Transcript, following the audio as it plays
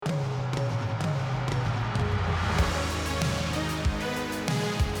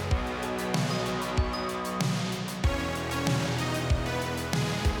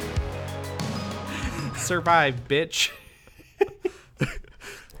Survive, bitch.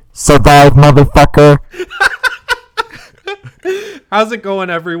 Survive, motherfucker. How's it going,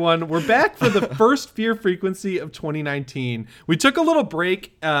 everyone? We're back for the first Fear Frequency of 2019. We took a little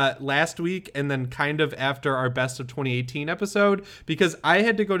break last week and then kind of after our Best of 2018 episode because I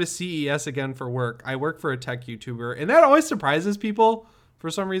had to go to CES again for work. I work for a tech YouTuber, and that always surprises people for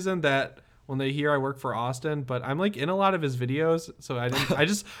some reason that when they hear I work for Austin, but I'm like in a lot of his videos, so I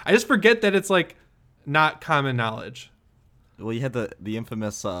just forget that it's like not common knowledge. Well, you had the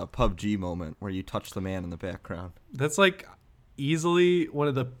infamous PUBG moment where you touched the man in the background. That's like easily one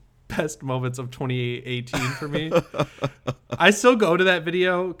of the best moments of 2018 for me. I still go to that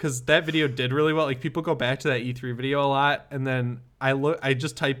video because that video did really well. Like people go back to that E3 video a lot, and then I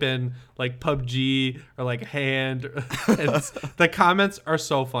just type in like PUBG or like hand. The comments are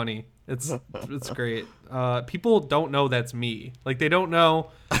so funny. It's great. People don't know that's me. Like they don't know.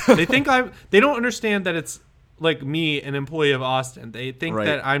 They think they don't understand that it's like me, an employee of Austin. They think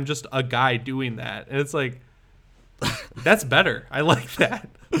that I'm just a guy doing that, and it's like. That's better. I like that.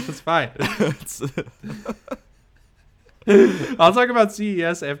 That's fine. I'll talk about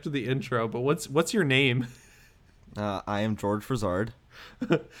CES after the intro, but what's your name? I am George Frizard.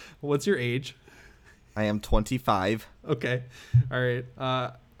 What's your age? I am 25. Okay. All right.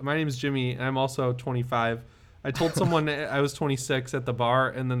 My name is Jimmy, and I'm also 25. I told someone I was 26 at the bar,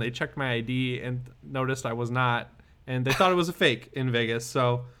 and then they checked my ID and noticed I was not, and they thought it was a fake in Vegas,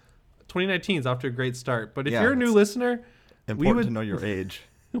 so 2019 is off to a great start. But if you're a new listener, important to know your age.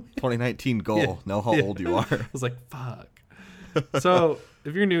 2019 goal. Know how old you are. I was like, fuck. So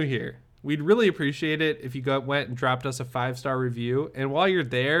if you're new here, we'd really appreciate it if you went and dropped us a 5-star review. And while you're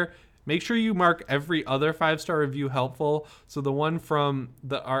there, make sure you mark every other 5-star review helpful. So the one from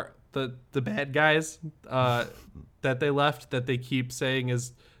the bad guys that they left that they keep saying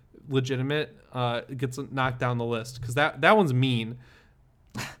is legitimate gets knocked down the list because that one's mean.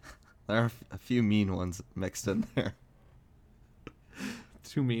 There are a few mean ones mixed in there.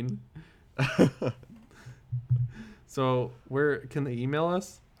 Too mean. So where can they email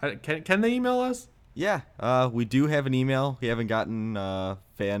us? Can they email us? Yeah, we do have an email. We haven't gotten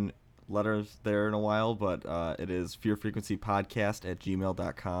fan letters there in a while, but it is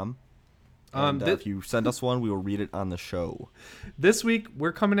fearfrequencypodcast@gmail.com. And if you send us one, we will read it on the show. This week,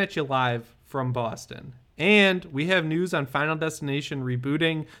 we're coming at you live from Boston. And we have news on Final Destination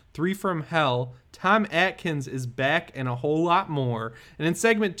rebooting, 3 from Hell. Tom Atkins is back and a whole lot more. And in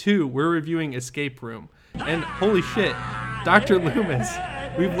segment 2, we're reviewing Escape Room. And holy shit, Dr. Loomis.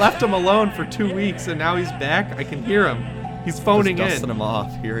 We've left him alone for 2 weeks and now he's back. I can hear him. He's phoning Just dusting in. him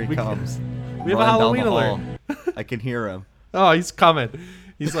off. Here he comes. We have a Halloween alert. I can hear him. Oh, he's coming.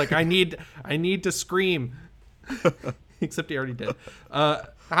 He's like, I need to scream. Except he already did.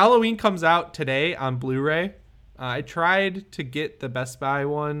 Halloween comes out today on Blu-ray. I tried to get the Best Buy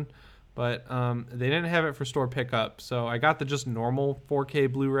one, but they didn't have it for store pickup. So I got the just normal 4K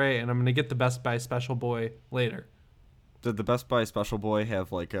Blu-ray, and I'm going to get the Best Buy Special Boy later. Did the Best Buy Special Boy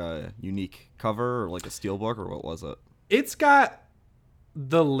have like a unique cover or like a steelbook, or what was it? It's got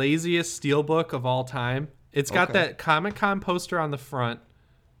the laziest steelbook of all time. It's got that Comic-Con poster on the front,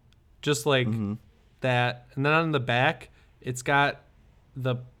 just like that. And then on the back, it's got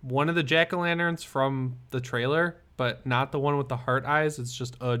one of the jack-o'-lanterns from the trailer, but not the one with the heart eyes. It's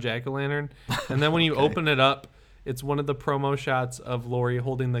just a jack-o'-lantern. And then when you open it up, it's one of the promo shots of Laurie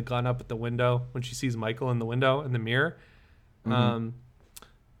holding the gun up at the window when she sees Michael in the window in the mirror.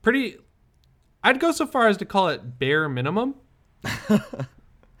 Pretty. I'd go so far as to call it bare minimum.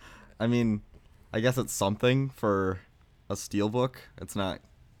 I mean, I guess it's something for a steelbook. It's not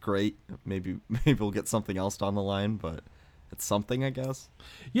great. Maybe we'll get something else down the line, but it's something, I guess.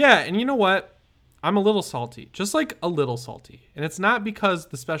 Yeah, and you know what? I'm a little salty. Just like a little salty. And it's not because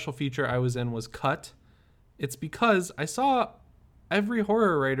the special feature I was in was cut. It's because I saw every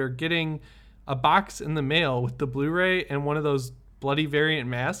horror writer getting a box in the mail with the Blu-ray and one of those bloody variant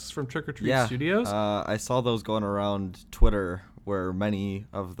masks from Trick or Treat Studios. I saw those going around Twitter where many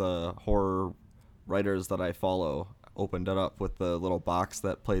of the horror writers that I follow opened it up with the little box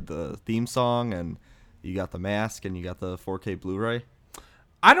that played the theme song, and you got the mask and you got the 4K Blu-ray.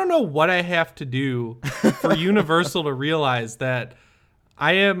 I don't know what I have to do for Universal to realize that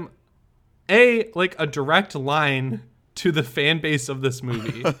I am like a direct line to the fan base of this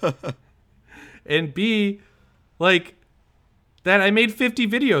movie, and B, like that I made 50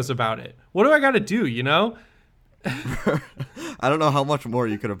 videos about it. What do I got to do, you know? I don't know how much more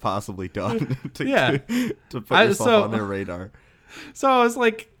you could have possibly done to put yourself on their radar. So I was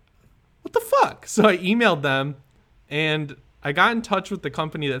like, what the fuck? So I emailed them, and I got in touch with the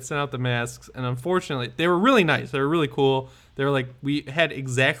company that sent out the masks, and unfortunately, they were really nice. They were really cool. They were like, we had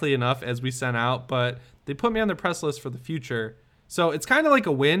exactly enough as we sent out, but they put me on their press list for the future. So it's kind of like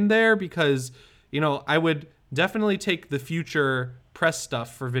a win there because, I would definitely take the future press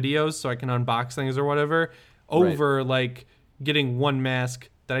stuff for videos so I can unbox things or whatever over like getting one mask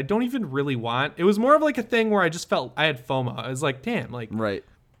that I don't even really want. It was more of like a thing where I just felt I had FOMO. I was like, damn, like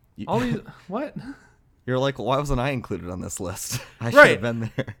all these, what? You're like, why wasn't I included on this list? I should have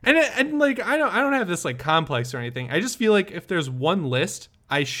been there. And like I don't have this like complex or anything. I just feel like if there's one list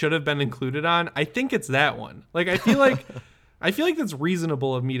I should have been included on, I think it's that one. Like I feel like that's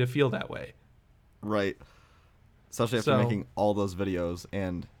reasonable of me to feel that way. Right. Especially after making all those videos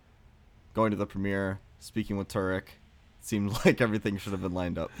and going to the premiere, speaking with Turek. Seemed like everything should have been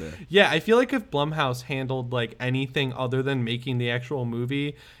lined up there. Yeah, I feel like if Blumhouse handled like anything other than making the actual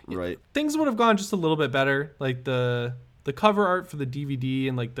movie, things would have gone just a little bit better. Like the cover art for the DVD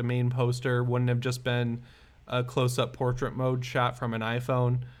and like the main poster wouldn't have just been a close-up portrait mode shot from an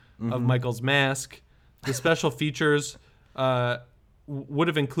iPhone of Michael's mask. The special features would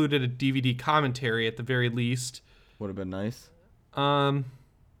have included a DVD commentary at the very least. Would have been nice. And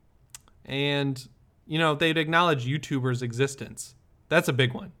they'd acknowledge YouTubers' existence. That's a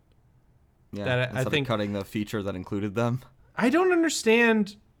big one. Yeah, that I think cutting the feature that included them. I don't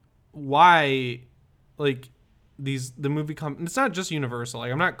understand why, like, the movie company. It's not just Universal.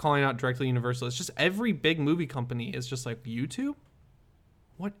 Like, I'm not calling out directly Universal. It's just every big movie company is just like YouTube.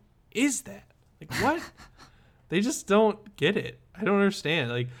 What is that? Like, what? They just don't get it. I don't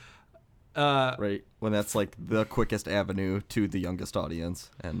understand. Like, right when that's like the quickest avenue to the youngest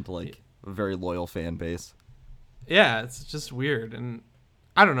audience and like. A very loyal fan base. Yeah, it's just weird, and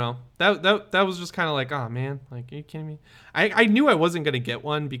I don't know. That was just kind of like, oh man, like, are you kidding me? I knew I wasn't gonna get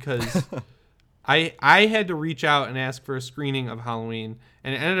one because I had to reach out and ask for a screening of Halloween,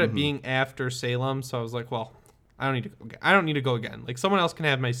 and it ended up being after Salem. So I was like, well, I don't need to go again. Like someone else can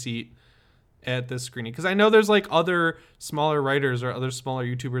have my seat at this screening because I know there's like other smaller writers or other smaller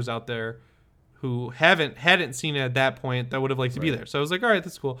YouTubers out there who hadn't seen it at that point that would have liked to be there. So I was like, all right,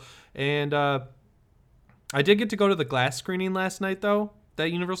 that's cool. And I did get to go to the Glass screening last night, though,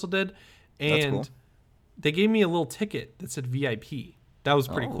 that Universal did. And cool. They gave me a little ticket that said VIP. That was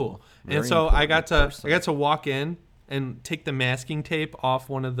pretty cool. And so I got to walk in and take the masking tape off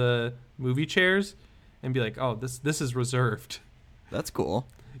one of the movie chairs and be like, oh, this is reserved. That's cool.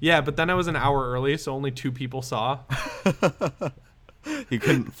 Yeah, but then I was an hour early, so only 2 people saw. You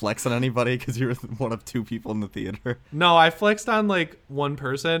couldn't flex on anybody because you were one of 2 people in the theater. No, I flexed on like one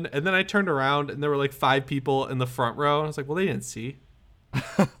person, and then I turned around and there were like 5 people in the front row. And I was like, well, they didn't see.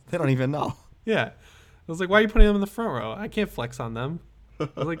 They don't even know. Yeah. I was like, why are you putting them in the front row? I can't flex on them. I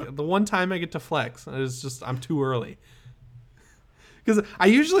was like, the one time I get to flex, it's just I'm too early. Because I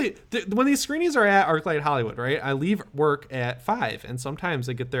usually, when these screenings are at ArcLight Hollywood, right, I leave work at 5, and sometimes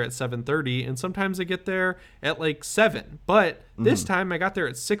I get there at 7:30, and sometimes I get there at like 7. But this time I got there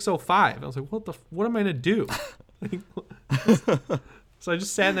at 6:05. I was like, what am I gonna do? So I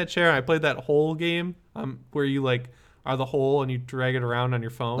just sat in that chair and I played that hole game, where you like are the hole and you drag it around on your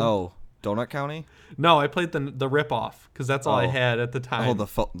phone. Oh, Donut County? No, I played the rip-off because that's all I had at the time.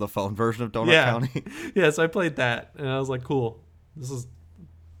 Oh, the phone version of Donut County. Yeah, so I played that, and I was like, cool. This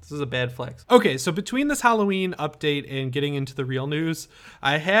is a bad flex. Okay, so between this Halloween update and getting into the real news,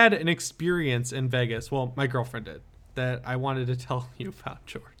 I had an experience in Vegas. Well, my girlfriend did that I wanted to tell you about,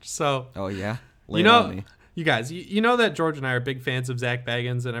 George. So, oh yeah, lay it on me. You guys, you know that George and I are big fans of Zach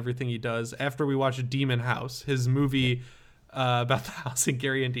Baggins and everything he does. After we watched Demon House, his movie about the house in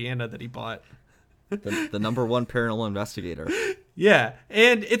Gary, Indiana that he bought. The number 1 paranormal investigator. Yeah,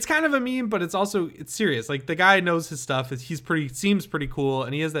 and it's kind of a meme, but it's serious. Like the guy knows his stuff. Seems pretty cool,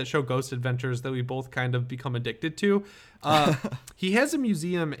 and he has that show Ghost Adventures that we both kind of become addicted to. He has a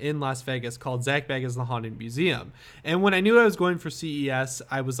museum in Las Vegas called Zach Baggins The Haunted Museum. And when I knew I was going for CES,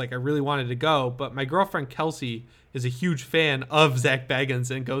 I was like, I really wanted to go, but my girlfriend Kelsey is a huge fan of Zach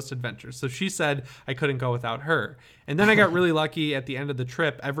Baggins and Ghost Adventures. So she said I couldn't go without her. And then I got really lucky at the end of the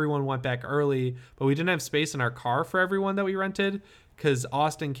trip. Everyone went back early, but we didn't have space in our car for everyone that we rented because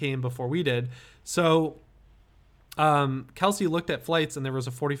Austin came before we did. So Kelsey looked at flights and there was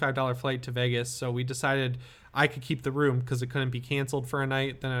a $45 flight to Vegas. So we decided I could keep the room because it couldn't be canceled for a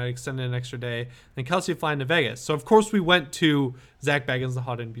night. Then I extended an extra day. Then Kelsey flying to Vegas. So of course we went to Zach Baggins The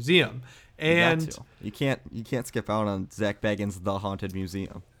Haunted Museum. And you can't skip out on Zach Baggins The Haunted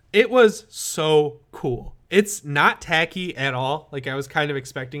Museum. It was so cool. It's not tacky at all. Like, I was kind of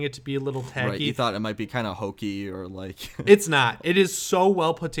expecting it to be a little tacky. Right, you thought it might be kind of hokey or like... It's not. It is so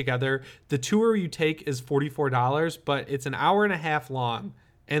well put together. The tour you take is $44, but it's an hour and a half long,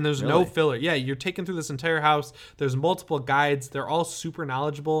 and there's no Really? filler. Yeah, you're taken through this entire house. There's multiple guides. They're all super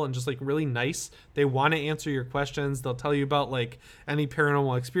knowledgeable and just like really nice. They want to answer your questions. They'll tell you about like any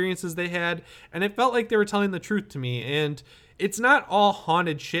paranormal experiences they had, and it felt like they were telling the truth to me. And it's not all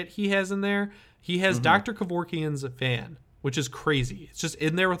haunted shit he has in there. He has Dr. Kevorkian's van, which is crazy. It's just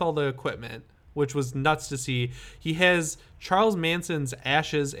in there with all the equipment, which was nuts to see. He has Charles Manson's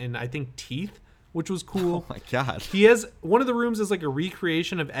ashes and I think teeth, which was cool. Oh my God. He has one of the rooms is like a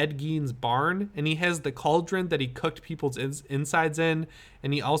recreation of Ed Gein's barn, and he has the cauldron that he cooked people's insides in,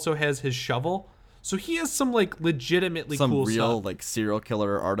 and he also has his shovel. So he has some like legitimately Some cool real stuff. like serial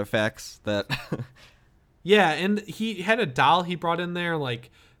killer artifacts that... Yeah, and he had a doll he brought in there like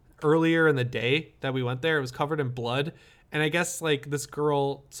earlier in the day that we went there. It was covered in blood, and I guess like this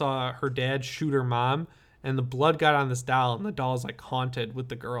girl saw her dad shoot her mom, and the blood got on this doll, and the doll is like haunted with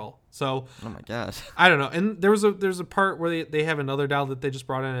the girl. So Oh my God. I don't know. And there's a part where they have another doll that they just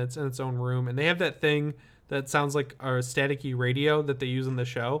brought in. It's in its own room, and they have that thing that sounds like a staticky radio that they use in the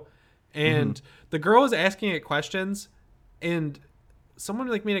show. And the girl was asking it questions, and someone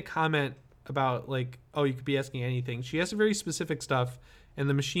like made a comment about like, oh, you could be asking anything. She asked very specific stuff, and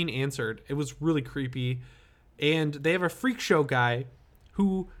the machine answered. It was really creepy. And they have a freak show guy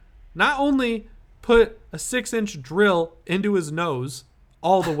who not only put a 6-inch drill into his nose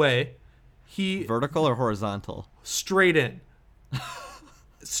all the way, he Vertical or horizontal? straight in,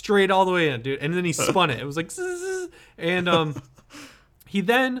 straight all the way in, dude. And then he spun it. It was like, zzz, and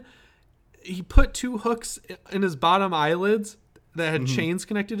he put 2 hooks in his bottom eyelids that had chains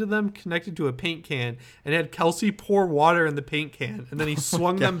connected to them, connected to a paint can, and had Kelsey pour water in the paint can, and then he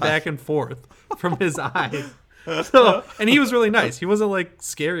swung them back and forth from his eyes. So, and he was really nice. He wasn't like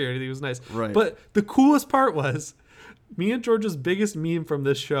scary or anything. He was nice. Right. But the coolest part was me and George's biggest meme from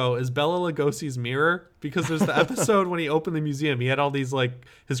this show is Bela Lugosi's mirror, because there's the episode when he opened the museum. He had all these like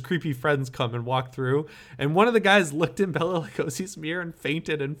his creepy friends come and walk through, and one of the guys looked in Bela Lugosi's mirror and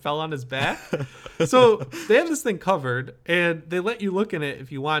fainted and fell on his back. So they have this thing covered, and they let you look in it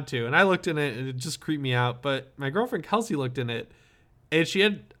if you want to. And I looked in it, and it just creeped me out. But my girlfriend Kelsey looked in it, and she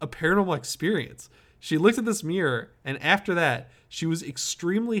had a paranormal experience. She looked at this mirror, and after that, she was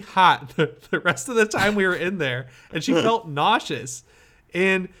extremely hot the rest of the time we were in there, and she felt nauseous.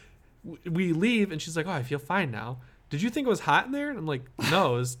 And we leave, and she's like, oh, I feel fine now. Did you think it was hot in there? And I'm like,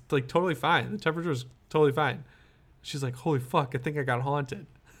 no, it was like totally fine. The temperature was totally fine. She's like, holy fuck, I think I got haunted.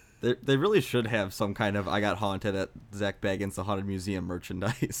 They really should have some kind of I got haunted at Zach Baggins the Haunted Museum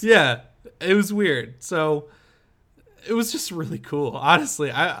merchandise. Yeah, it was weird. So it was just really cool.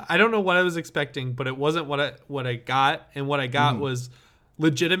 Honestly, I don't know what I was expecting, but it wasn't what I got, and what I got was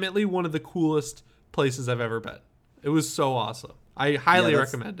legitimately one of the coolest places I've ever been. It was so awesome. I highly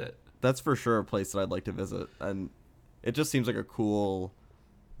recommend it. That's for sure a place that I'd like to visit, and it just seems like a cool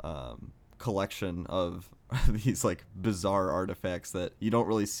collection of these like bizarre artifacts that you don't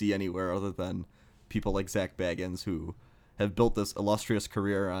really see anywhere other than people like Zach Baggins, who have built this illustrious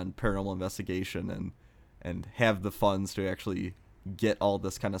career on paranormal investigation and have the funds to actually get all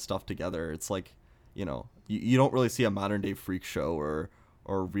this kind of stuff together. It's like, you know, you don't really see a modern day freak show or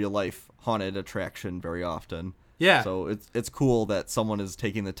real life haunted attraction very often. Yeah. So it's cool that someone is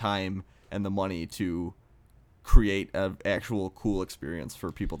taking the time and the money to create an actual cool experience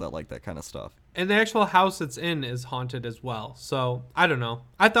for people that like that kind of stuff. And the actual house it's in is haunted as well. So I don't know.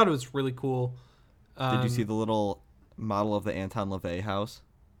 I thought it was really cool. Did you see the little model of the Anton LaVey house?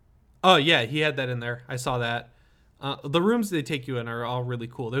 Oh, yeah, he had that in there. I saw that. The rooms they take you in are all really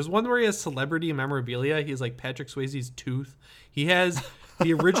cool. There's one where he has celebrity memorabilia. He has like Patrick Swayze's tooth. He has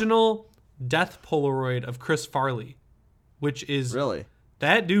the original death Polaroid of Chris Farley, which is Really?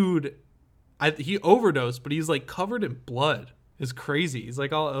 that dude. He overdosed, but he's like covered in blood. It's crazy. He's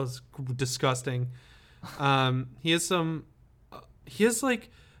like, oh, it was disgusting. He has like,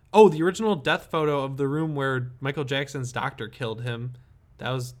 oh, the original death photo of the room where Michael Jackson's doctor killed him. That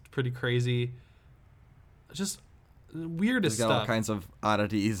was pretty crazy. Just weirdest He's got all stuff. kinds of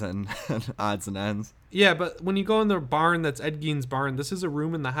oddities and odds and ends. Yeah, but when you go in the barn that's Ed Gein's barn, this is a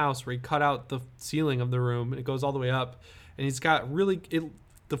room in the house where he cut out the ceiling of the room, and it goes all the way up. And he's got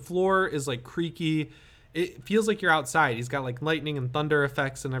the floor is like creaky. It feels like you're outside. He's got like lightning and thunder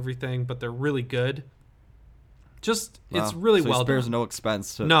effects and everything, but they're really good. Just, it's really so well he spares done. no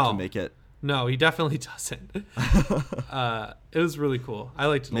expense to make it. No, he definitely doesn't. It was really cool. I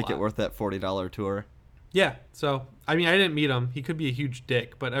liked it a lot. Make it worth that $40 tour. Yeah. So, I mean, I didn't meet him. He could be a huge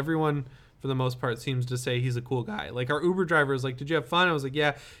dick, but everyone for the most part, seems to say he's a cool guy. Like our Uber driver is like, "Did you have fun?" I was like,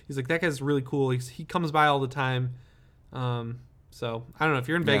 "Yeah." He's like, "That guy's really cool. He comes by all the time." So I don't know. If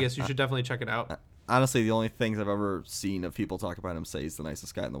you're in Vegas, you should definitely check it out. Honestly, the only things I've ever seen of people talk about him say he's the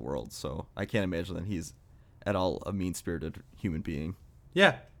nicest guy in the world. So I can't imagine that he's at all a mean-spirited human being.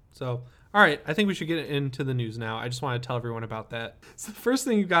 Yeah. So, all right. I think we should get into the news now. I just want to tell everyone about that. So the first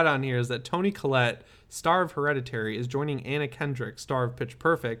thing you got on here is that Toni Collette, star of Hereditary, is joining Anna Kendrick, star of Pitch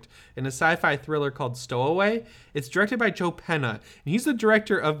Perfect, in a sci-fi thriller called Stowaway. It's directed by Joe Penna, and he's the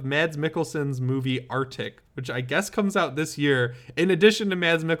director of Mads Mikkelsen's movie Arctic, which I guess comes out this year, in addition to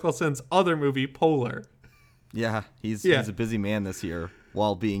Mads Mikkelsen's other movie, Polar. Yeah, he's a busy man this year,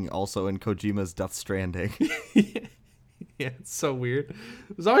 while being also in Kojima's Death Stranding. Yeah, it's so weird.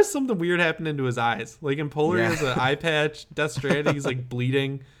 There's always something weird happening to his eyes. Like in Polar, he has an eye patch. Death Stranding, he's like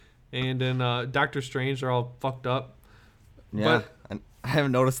bleeding. And in Doctor Strange, they're all fucked up. Yeah, and I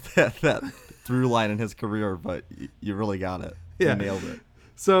haven't noticed that through line in his career, but you really got it. Yeah. You nailed it.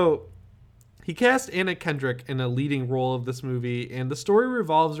 So he cast Anna Kendrick in a leading role of this movie, and the story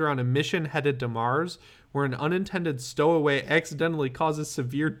revolves around a mission headed to Mars, where an unintended stowaway accidentally causes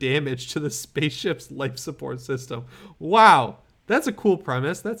severe damage to the spaceship's life support system. Wow, that's a cool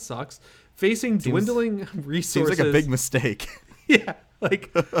premise. That sucks. Facing dwindling resources. Seems like a big mistake. Yeah,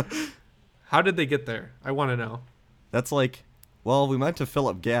 like, how did they get there? I want to know. That's like, well, we meant to fill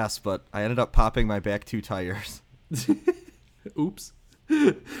up gas, but I ended up popping my back 2 tires. Oops.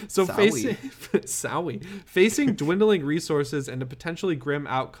 So facing dwindling resources and a potentially grim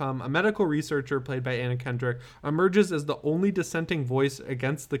outcome, a medical researcher played by Anna Kendrick emerges as the only dissenting voice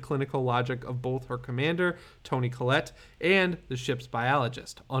against the clinical logic of both her commander, Toni Collette, and the ship's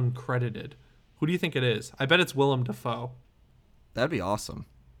biologist, uncredited. Who do you think it is? I bet it's Willem Dafoe. That'd be awesome.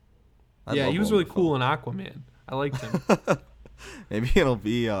 Yeah, he was really cool in Aquaman. I liked him. Maybe it'll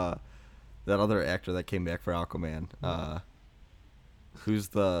be that other actor that came back for Aquaman. Who's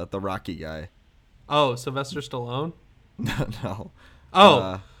the Rocky guy? Oh, Sylvester Stallone? No.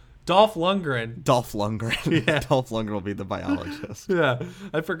 Oh, Dolph Lundgren. Dolph Lundgren. Yeah. Dolph Lundgren will be the biologist. Yeah,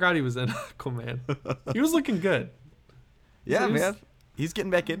 I forgot he was in Aquaman. He was looking good. Yeah, man. He's getting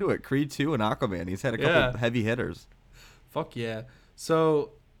back into it. Creed 2 and Aquaman. He's had a couple heavy hitters. Fuck yeah.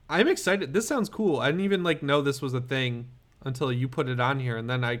 So I'm excited. This sounds cool. I didn't even know this was a thing until you put it on here, and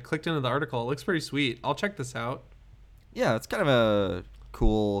then I clicked into the article. It looks pretty sweet. I'll check this out. Yeah, it's kind of a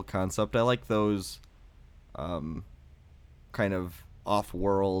cool concept. I like those kind of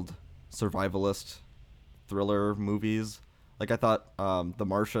off-world survivalist thriller movies. Like, I thought The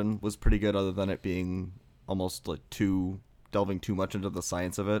Martian was pretty good, other than it being almost like delving too much into the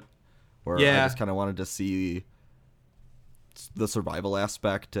science of it, where I just kind of wanted to see the survival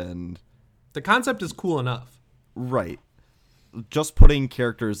aspect. And the concept is cool enough. Right. Just putting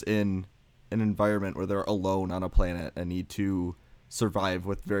characters in an environment where they're alone on a planet and need to survive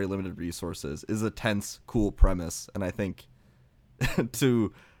with very limited resources is a tense, cool premise. And I think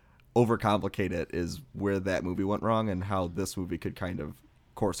to overcomplicate it is where that movie went wrong, and how this movie could kind of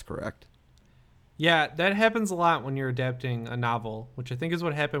course correct. Yeah, that happens a lot when you're adapting a novel, which I think is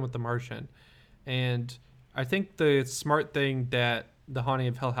what happened with The Martian. And I think the smart thing that The Haunting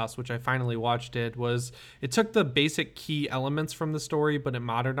of Hill House, which I finally watched, did was it took the basic key elements from the story, but it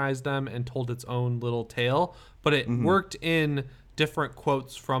modernized them and told its own little tale. But it worked in different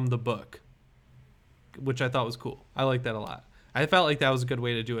quotes from the book, which I thought was cool. I like that a lot. I felt like that was a good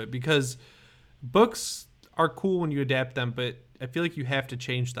way to do it, because books are cool when you adapt them, but I feel like you have to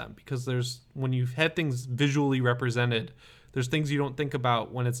change them, because when you've had things visually represented, there's things you don't think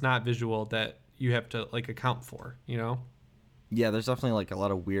about when it's not visual that you have to account for, Yeah, there's definitely a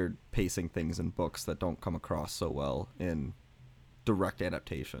lot of weird pacing things in books that don't come across so well in direct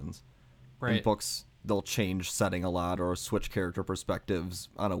adaptations. Right. In books, they'll change setting a lot or switch character perspectives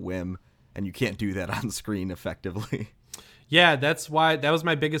on a whim, and you can't do that on screen effectively. Yeah, that was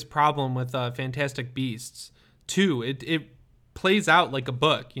my biggest problem with Fantastic Beasts 2. It plays out like a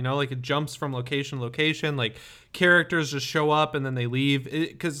book, it jumps from location to location, characters just show up and then they leave,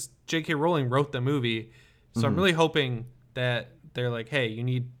 because J.K. Rowling wrote the movie. So I'm really hoping that they're like, hey, you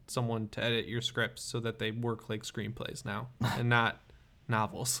need someone to edit your scripts so that they work like screenplays now and not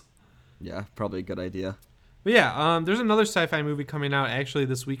novels. Yeah, probably a good idea. But yeah, there's another sci-fi movie coming out actually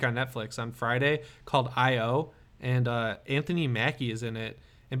this week on Netflix on Friday called I.O., and Anthony Mackie is in it.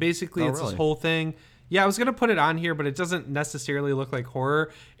 And basically it's this whole thing. Yeah, I was going to put it on here, but it doesn't necessarily look like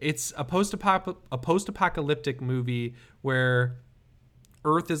horror. It's a post-apocalyptic movie where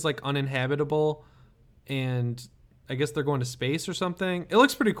Earth is uninhabitable, and I guess they're going to space or something. It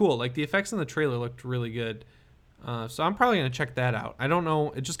looks pretty cool. The effects in the trailer looked really good. So I'm probably going to check that out. I don't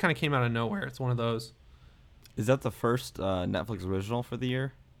know. It just kind of came out of nowhere. It's one of those. Is that the first Netflix original for the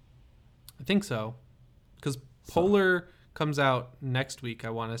year? I think so. Because Polar comes out next week, I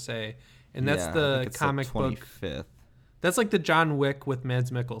want to say. And that's I the think it's comic the book. 25th. That's like the John Wick with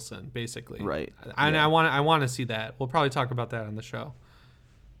Mads Mikkelsen, basically. Right. And Yeah. I want to see that. We'll probably talk about that on the show.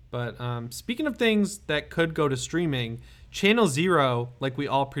 But speaking of things that could go to streaming, Channel Zero, like we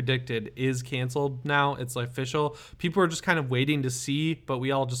all predicted, is canceled now. It's official. People are just kind of waiting to see, but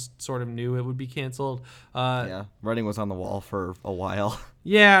we all just sort of knew it would be canceled. Yeah, writing was on the wall for a while.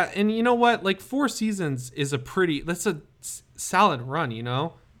 Yeah, and you know what? Like 4 seasons is that's a solid run, you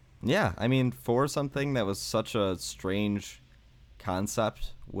know? Yeah, I mean, for something that was such a strange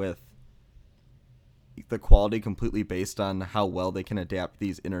concept with the quality completely based on how well they can adapt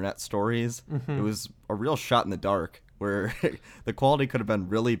these internet stories, it was a real shot in the dark where the quality could have been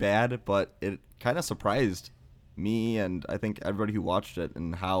really bad, but it kind of surprised me and I think everybody who watched it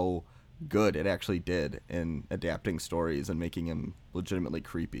and how good it actually did in adapting stories and making them legitimately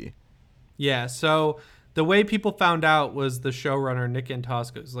creepy. Yeah, so the way people found out was the showrunner Nick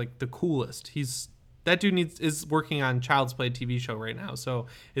Antosca is like the coolest. That dude is working on Child's Play TV show right now, so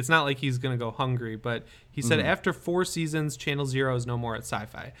it's not like he's gonna go hungry. But he said after 4 seasons, Channel Zero is no more at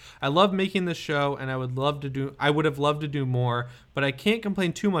Sci-Fi. I love making this show, and I would have loved to do more, but I can't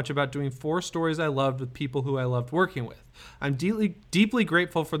complain too much about doing 4 stories I loved with people who I loved working with. I'm deeply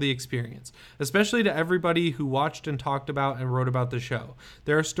grateful for the experience, especially to everybody who watched and talked about and wrote about the show.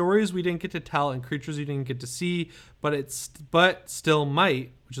 There are stories we didn't get to tell and creatures you didn't get to see, but still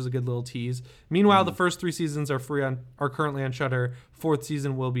might, which is a good little tease. Meanwhile, the first 3 seasons are currently on Shudder. 4th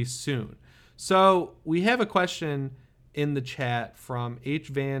season will be soon. So we have a question in the chat from H.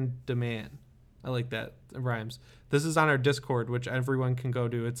 Van Deman. I like that. It rhymes. This is on our Discord, which everyone can go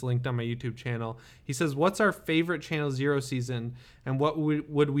to. It's linked on my YouTube channel. He says, what's our favorite Channel Zero season, and what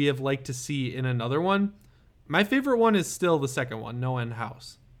would we have liked to see in another one? My favorite one is still the second one, No End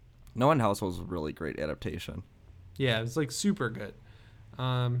House. No End House was a really great adaptation. Yeah, it was like super good.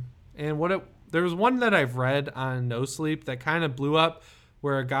 And there was one that I've read on No Sleep that kind of blew up,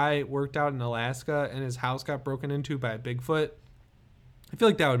 where a guy worked out in Alaska and his house got broken into by a Bigfoot. I feel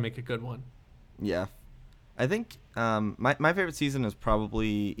like that would make a good one. Yeah. I think my favorite season is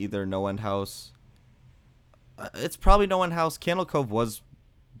probably either No End House. It's probably No End House. Candle Cove was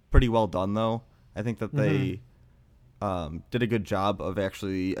pretty well done, though. I think that they did a good job of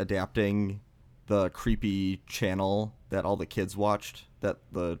actually adapting the creepy channel that all the kids watched, that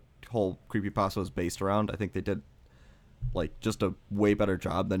the whole creepypasta was based around. I think they did like just a way better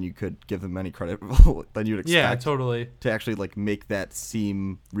job than you could give them any credit than you'd expect. Yeah, totally. To actually like make that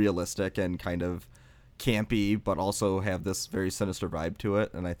seem realistic and kind of campy, but also have this very sinister vibe to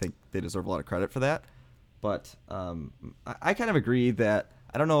it, and I think they deserve a lot of credit for that. But I kind of agree that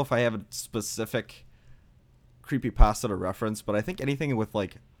I don't know if I have a specific creepypasta to reference, but I think anything with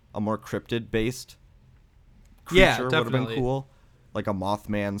like a more cryptid based creature would have been cool, like a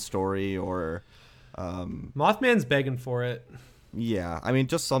Mothman story or Mothman's begging for it. Yeah, I mean,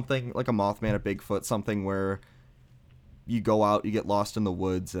 just something like a Mothman, a Bigfoot, something where you go out, you get lost in the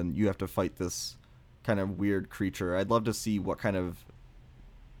woods, and you have to fight this kind of weird creature. I'd love to see what kind of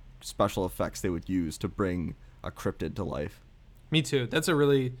special effects they would use to bring a cryptid to life. Me too. That's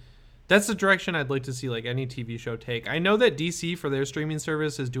the direction I'd like to see like any TV show take. I know that DC for their streaming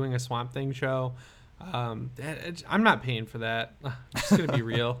service is doing a Swamp Thing show. I'm not paying for that. I'm just gonna be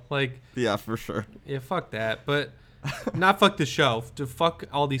real. Like, yeah, for sure. Yeah, fuck that. But not fuck the show. To fuck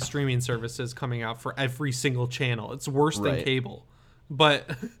all these streaming services coming out for every single channel. It's worse than cable. But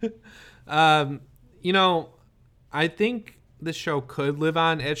you know, I think the show could live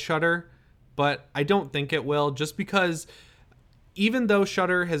on at Shudder, but I don't think it will, just because even though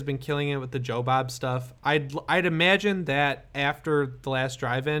Shudder has been killing it with the Joe Bob stuff, I'd imagine that after The Last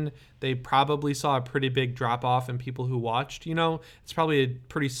Drive-In, they probably saw a pretty big drop-off in people who watched. You know, it's probably a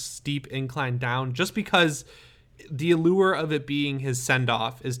pretty steep incline down, just because the allure of it being his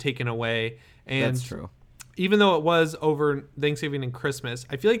send-off is taken away. And that's true. Even though it was over Thanksgiving and Christmas,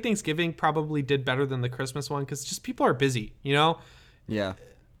 I feel like Thanksgiving probably did better than the Christmas one, because just people are busy, you know? Yeah.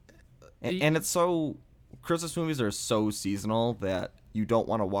 And it's so... Christmas movies are so seasonal that you don't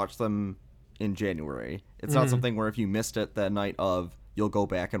want to watch them in January. It's not something where if you missed it that night of, you'll go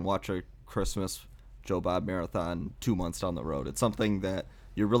back and watch a Christmas Joe Bob marathon 2 months down the road. It's something that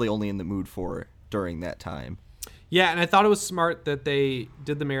you're really only in the mood for during that time. Yeah, and I thought it was smart that they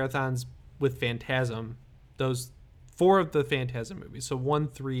did the marathons with Phantasm, those 4 of the Phantasm movies. So 1,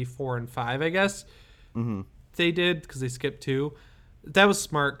 3, 4, and 5, I guess. They did, because they skipped 2. That was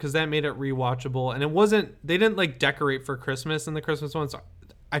smart because that made it rewatchable, and they didn't like decorate for Christmas in the Christmas ones.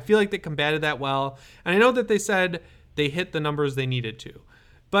 I feel like they combated that well, and I know that they said they hit the numbers they needed to,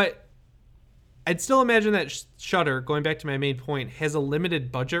 but I'd still imagine that Shudder, going back to my main point, has a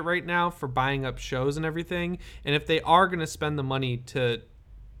limited budget right now for buying up shows and everything, and if they are going to spend the money to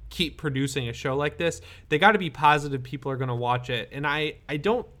keep producing a show like this, they got to be positive people are going to watch it, and I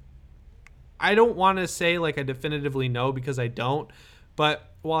don't want to say like I definitively know because I don't.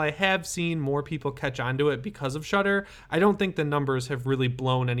 But while I have seen more people catch on to it because of Shudder, I don't think the numbers have really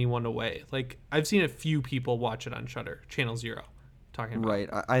blown anyone away. Like, I've seen a few people watch it on Shudder, Channel Zero, talking about. Right.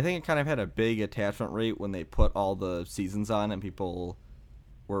 I think it kind of had a big attachment rate when they put all the seasons on and people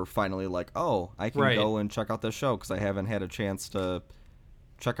were finally like, oh, I can go and check out this show because I haven't had a chance to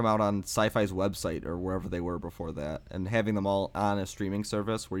check them out on Sci-Fi's website or wherever they were before that. And having them all on a streaming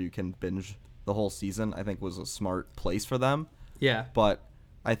service where you can binge the whole season, I think was a smart place for them. Yeah. But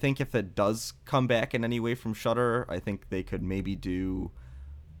I think if it does come back in any way from Shudder, I think they could maybe do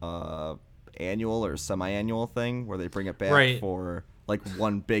annual or semi-annual thing where they bring it back for like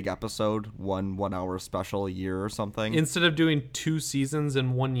one big episode, 1 hour special a year or something. Instead of doing 2 seasons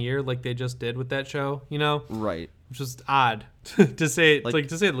in 1 year like they just did with that show, you know? Right. Which is odd to say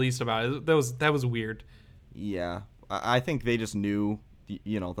to say the least about it. That was weird. Yeah. I think they just knew,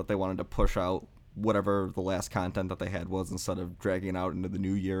 that they wanted to push out whatever the last content that they had was instead of dragging it out into the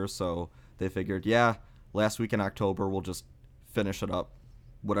new year. So they figured, last week in October, we'll just finish it up.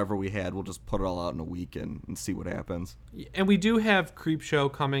 Whatever we had, we'll just put it all out in a week and see what happens. And we do have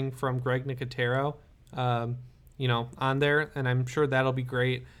Creepshow coming from Greg Nicotero, on there, and I'm sure that'll be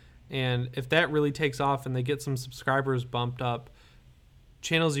great. And if that really takes off and they get some subscribers bumped up,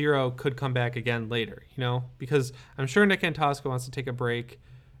 Channel Zero could come back again later, because I'm sure Nick Antosco wants to take a break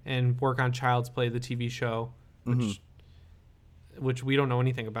and work on Child's Play, the TV show, which we don't know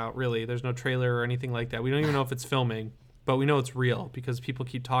anything about, really. There's no trailer or anything like that. We don't even know if it's filming, but we know it's real because people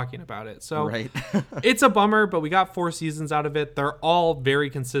keep talking about it. So it's a bummer, but we got 4 seasons out of it. They're all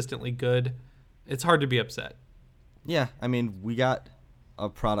very consistently good. It's hard to be upset. Yeah, I mean, we got a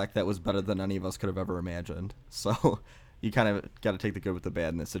product that was better than any of us could have ever imagined. So you kind of got to take the good with the bad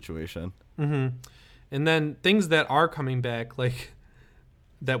in this situation. Mm-hmm. And then things that are coming back, like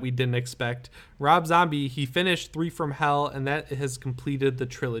that we didn't expect. Rob Zombie, he finished 3 from Hell, and that has completed the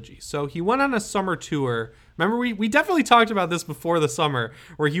trilogy. So he went on a summer tour. Remember, we definitely talked about this before the summer,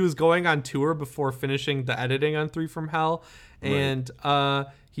 where he was going on tour before finishing the editing on 3 from Hell. And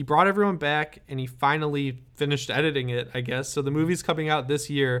he brought everyone back, and he finally finished editing it, I guess. So the movie's coming out this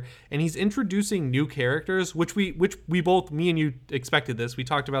year, and he's introducing new characters, which we both, me and you, expected this. We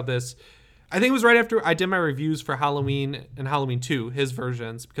talked about this. I think it was right after I did my reviews for Halloween and Halloween 2, his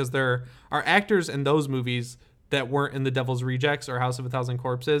versions, because there are actors in those movies that weren't in The Devil's Rejects or House of a Thousand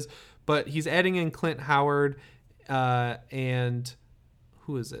Corpses. But he's adding in Clint Howard and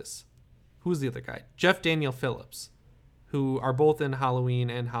who is this? Who's the other guy? Jeff Daniel Phillips, who are both in Halloween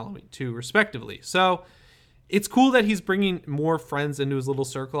and Halloween 2, respectively. So it's cool that he's bringing more friends into his little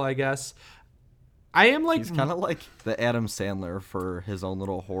circle, I guess. He's kind of like the Adam Sandler for his own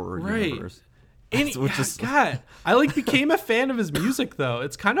little horror universe. And God, I became a fan of his music though.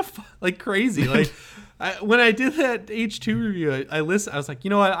 It's kind of crazy. When I did that H2 review, I listened. I was like, you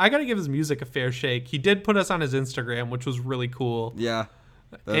know what? I got to give his music a fair shake. He did put us on his Instagram, which was really cool. Yeah,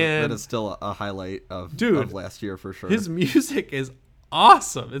 that is still a highlight of last year for sure. His music is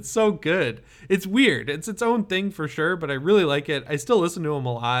awesome. It's so good. It's weird. It's its own thing for sure, but I really like it. I still listen to him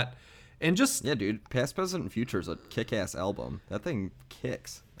a lot. And dude, Past, Present, and Future is a kick-ass album. That thing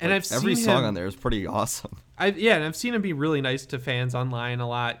kicks. And I've seen every song on there is pretty awesome. And I've seen him be really nice to fans online a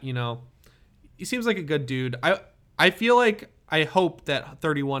lot. He seems like a good dude. I feel like I hope that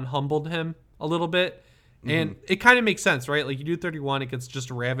 31 humbled him a little bit, and it kind of makes sense, right? Like you do 31, it gets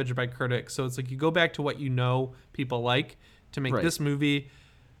just ravaged by critics. So it's like you go back to what people like to make this movie.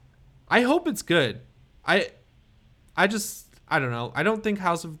 I hope it's good. I don't know.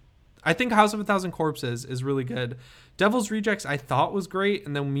 I think House of a Thousand Corpses is really good. Devil's Rejects I thought was great,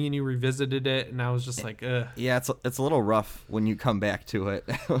 and then me and you revisited it, and I was just like, ugh. Yeah, it's a little rough when you come back to it.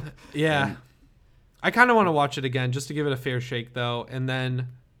 Yeah. I kind of want to watch it again just to give it a fair shake, though. And then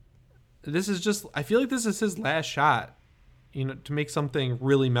I feel like this is his last shot, to make something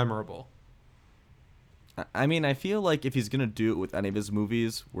really memorable. I mean, I feel like if he's going to do it with any of his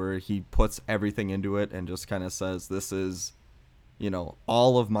movies where he puts everything into it and just kind of says, this is,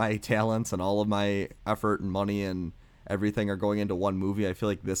 all of my talents and all of my effort and money and everything are going into one movie, I feel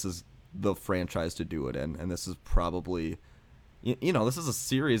like this is the franchise to do it in. And this is probably, this is a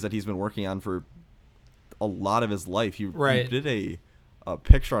series that he's been working on for a lot of his life. He did a a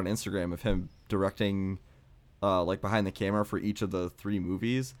picture on Instagram of him directing, like behind the camera for each of the 3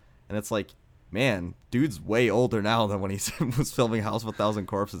 movies, and it's like, man, dude's way older now than when he was filming House of a Thousand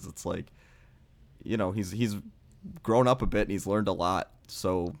Corpses. It's like, you know, he's grown up a bit and he's learned a lot.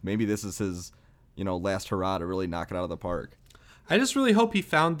 So maybe this is his, you know, last hurrah to really knock it out of the park. I just really hope he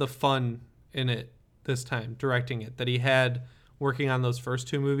found the fun in it this time, directing it, that he had working on those first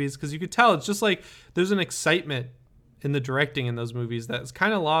 2 movies, because you could tell it's just like there's an excitement in the directing in those movies that's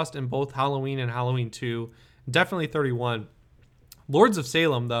kind of lost in both Halloween and Halloween 2, definitely 31. Lords of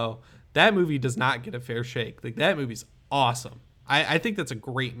Salem, though, that movie does not get a fair shake. Like, that movie's awesome. I think that's a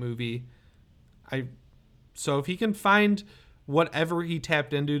great movie. So if he can find whatever he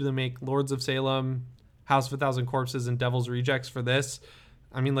tapped into to make Lords of Salem, House of a Thousand Corpses, and Devil's Rejects for this,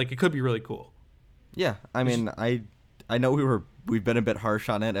 I mean, like, it could be really cool. Yeah, I mean, I know we've been a bit harsh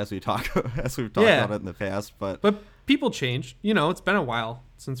on it as we've talked about it in the past, but people change. You know, it's been a while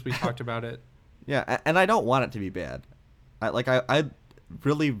since we talked about it. Yeah, and I don't want it to be bad. I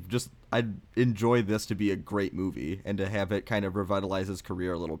really just, I'd enjoy this to be a great movie and to have it kind of revitalize his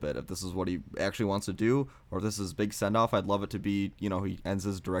career a little bit. If this is what he actually wants to do, or if this is his big send-off, I'd love it to be, you know, he ends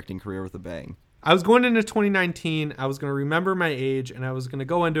his directing career with a bang. I was going into 2019, I was going to remember my age, and I was going to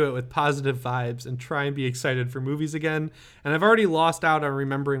go into it with positive vibes and try and be excited for movies again. And I've already lost out on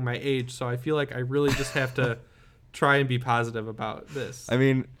remembering my age, so I feel like I really just have to try and be positive about this. I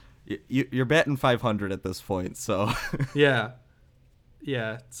mean, you're batting 500 at this point, so...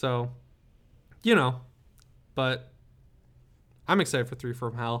 Yeah, so, you know, but I'm excited for 3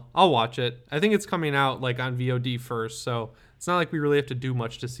 from Hell. I'll watch it. I think it's coming out, like, on VOD first, so it's not like we really have to do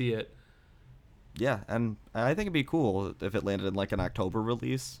much to see it. Yeah, and I think it'd be cool if it landed in like an October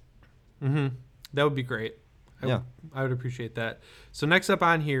release. Mm-hmm. That would be great. I would appreciate that. So next up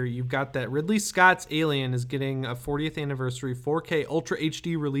on here, you've got that Ridley Scott's Alien is getting a 40th anniversary 4K Ultra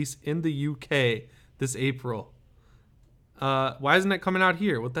HD release in the UK this April. Why isn't it coming out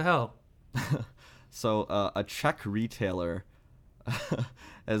here? What the hell? So a Czech retailer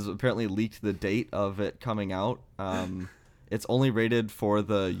has apparently leaked the date of it coming out. It's only rated for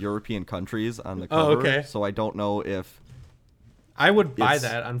the European countries on the cover. Oh, okay. So I don't know if... I would buy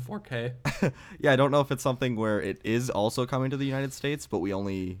that on 4K. Yeah, I don't know if it's something where it is also coming to the United States, but we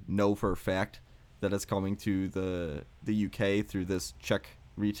only know for a fact that it's coming to the UK through this Czech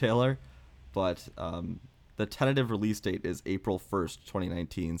retailer. But the tentative release date is April 1st,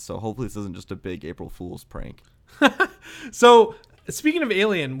 2019. So hopefully this isn't just a big April Fool's prank. So... Speaking of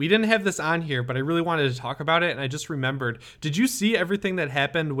Alien, we didn't have this on here, but I really wanted to talk about it, and I just remembered. Did you see everything that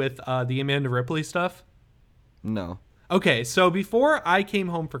happened with the Amanda Ripley stuff? No. Okay, so before I came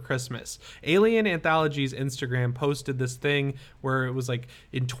home for Christmas, Alien Anthology's Instagram posted this thing where it was like,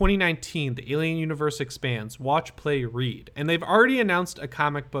 in 2019, the Alien universe expands. Watch, play, read. And they've already announced a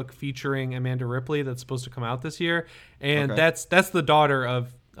comic book featuring Amanda Ripley that's supposed to come out this year, and okay. that's the daughter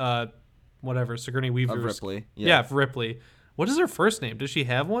of Sigourney Weaver's... Of Ripley. Yeah, of Ripley. What is her first name? Does she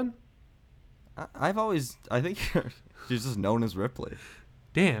have one? I think she's just known as Ripley.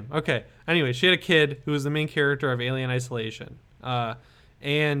 Damn. Okay. Anyway, she had a kid who was the main character of Alien Isolation.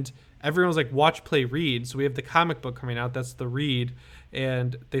 And everyone was like, watch, play, read. So we have the comic book coming out. That's the read.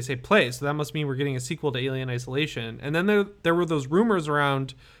 And they say play. So that must mean we're getting a sequel to Alien Isolation. And then there were those rumors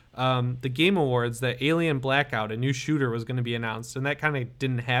around the Game Awards that Alien Blackout, a new shooter, was going to be announced. And that kind of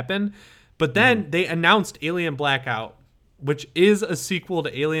didn't happen. But then they announced Alien Blackout, which is a sequel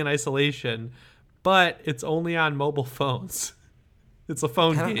to Alien Isolation, but it's only on mobile phones. It's a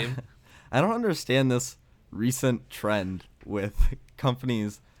phone game. I don't understand this recent trend with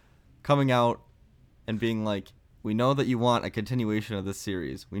companies coming out and being like, we know that you want a continuation of this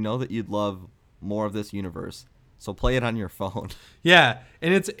series. We know that you'd love more of this universe. So play it on your phone. Yeah,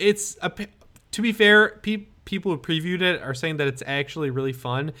 and to be fair, people who previewed it are saying that it's actually really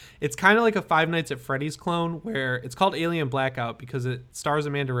fun. It's kind of like a Five Nights at Freddy's clone, where it's called Alien Blackout because it stars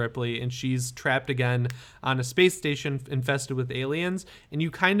Amanda Ripley and she's trapped again on a space station infested with aliens. And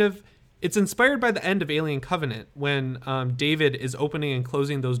it's inspired by the end of Alien Covenant when David is opening and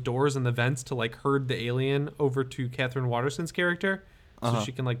closing those doors and the vents to like herd the alien over to Catherine Waterston's character, so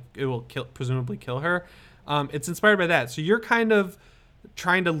she can presumably kill her. It's inspired by that. So you're kind of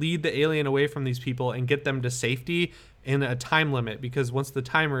trying to lead the alien away from these people and get them to safety in a time limit, because once the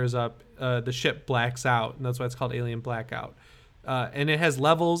timer is up, the ship blacks out, and that's why it's called Alien Blackout. And it has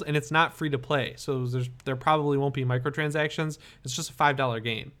levels, and it's not free to play, so there probably won't be microtransactions. It's just a $5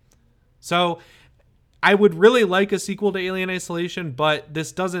 game. So I would really like a sequel to Alien Isolation, but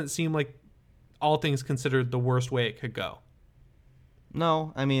this doesn't seem like, all things considered, the worst way it could go.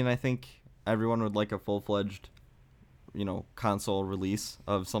 No, I mean, I think everyone would like a full-fledged console release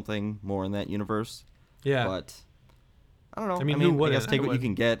of something more in that universe. Yeah. But I don't know. I mean, who wouldn't? I guess take I what you would.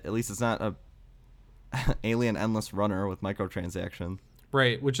 can get. At least it's not a Alien Endless Runner with microtransaction.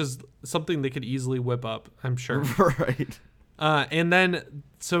 Right, which is something they could easily whip up, I'm sure. Right. And then,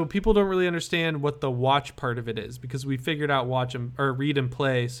 so people don't really understand what the watch part of it is because we figured out watch and or read and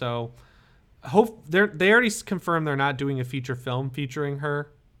play. So, they already confirmed they're not doing a feature film featuring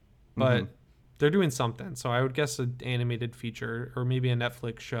her, but they're doing something. So I would guess an animated feature or maybe a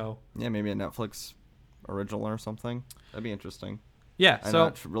Netflix show. Yeah, maybe a Netflix original or something. That'd be interesting. Yeah, I'm so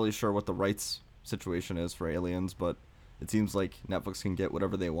not really sure what the rights situation is for Aliens, but it seems like Netflix can get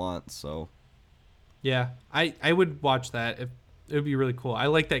whatever they want. So yeah, I would watch that. If it would be really cool. I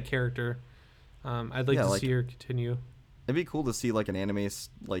like that character. I'd like to see her continue. It'd be cool to see like an anime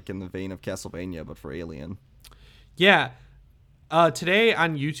like in the vein of Castlevania, but for Alien. Yeah. Today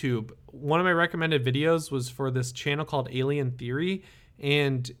on YouTube, one of my recommended videos was for this channel called Alien Theory,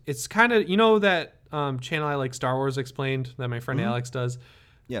 and it's kind of that channel I like, Star Wars Explained, that my friend Alex does.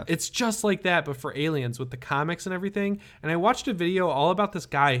 Yeah. It's just like that, but for aliens with the comics and everything. And I watched a video all about this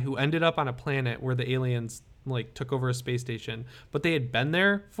guy who ended up on a planet where the aliens like took over a space station, but they had been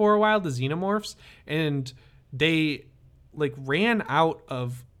there for a while, the xenomorphs, and they like ran out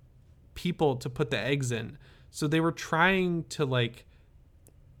of people to put the eggs in. So they were trying to like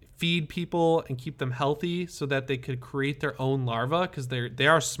feed people and keep them healthy so that they could create their own larvae because they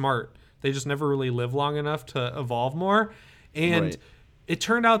are smart. They just never really live long enough to evolve more. And Right. It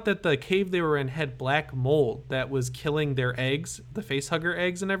turned out that the cave they were in had black mold that was killing their eggs, the facehugger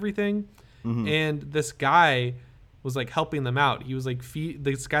eggs and everything. And this guy was like helping them out. He was like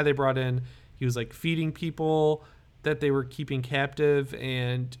this guy they brought in, he was like feeding people that they were keeping captive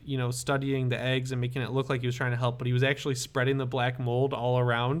and, studying the eggs and making it look like he was trying to help, but he was actually spreading the black mold all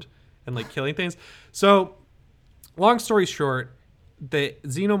around and like killing things. So long story short, the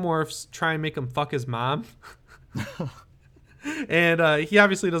xenomorphs try and make him fuck his mom. And he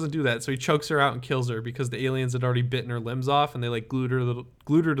obviously doesn't do that, so he chokes her out and kills her because the aliens had already bitten her limbs off and they like glued her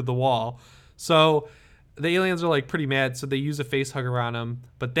to the wall. So the aliens are like pretty mad, so they use a face hugger on him.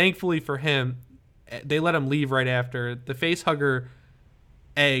 But thankfully for him, they let him leave right after. The face hugger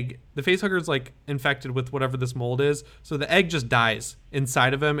is like infected with whatever this mold is, so the egg just dies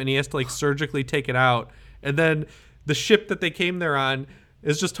inside of him and he has to like surgically take it out. And then the ship that they came there on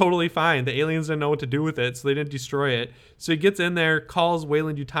is just totally fine. The aliens didn't know what to do with it, so they didn't destroy it. So he gets in there, calls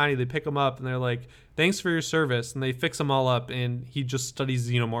Weyland Yutani, they pick him up, and they're like, thanks for your service, and they fix him all up, and he just studies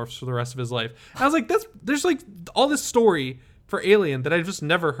xenomorphs for the rest of his life. And I was like, there's like all this story for Alien that I've just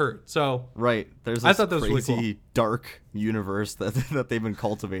never heard. So Right. There's I this thought that was really crazy cool. dark universe that they've been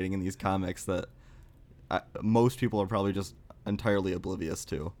cultivating in these comics that most people are probably just entirely oblivious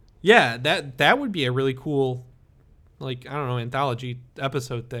to. Yeah, that would be a really cool, like, I don't know, anthology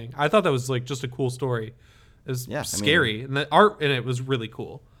episode thing. I thought that was like just a cool story. It was scary, and the art in it was really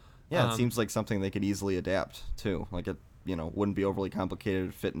cool. Yeah, it seems like something they could easily adapt too. Like it, wouldn't be overly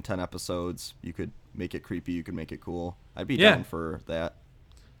complicated, fit in 10 episodes. You could make it creepy, you could make it cool. I'd be down for that.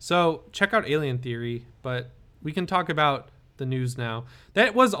 So check out Alien Theory, but we can talk about the news now.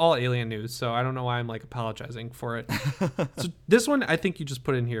 That was all Alien news, so I don't know why I'm like apologizing for it. So this one, I think you just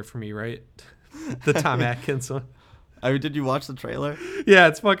put in here for me, right? The Tom Atkins one. I mean, did you watch the trailer? Yeah,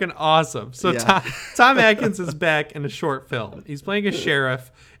 it's fucking awesome. So Yeah. Tom Atkins is back in a short film. He's playing a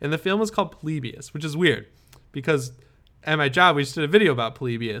sheriff, and the film is called Polybius, which is weird because at my job we just did a video about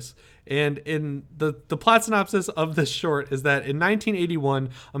Polybius. And in the plot synopsis of this short is that in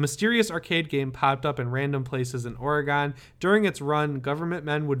 1981, a mysterious arcade game popped up in random places in Oregon. During its run, government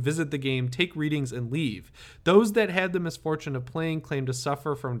men would visit the game, take readings, and leave. Those that had the misfortune of playing claimed to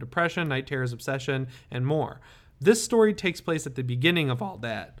suffer from depression, night terrors, obsession, and more. This story takes place at the beginning of all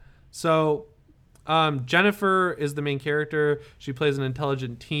that. So Jennifer is the main character. She plays an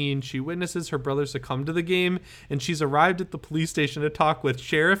intelligent teen. She witnesses her brother succumb to the game, and she's arrived at the police station to talk with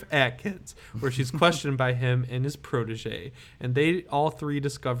Sheriff Atkins, where she's questioned by him and his protege. And they all three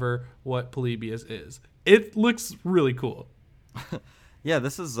discover what Polybius is. It looks really cool. Yeah,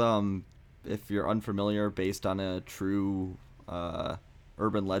 this is, if you're unfamiliar, based on a true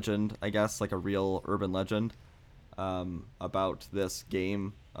urban legend, I guess, like a real urban legend. About this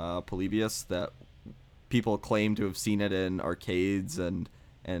game, Polybius, that people claim to have seen it in arcades and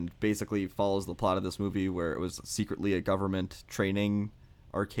basically follows the plot of this movie where it was secretly a government training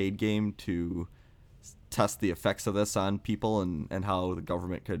arcade game to test the effects of this on people and how the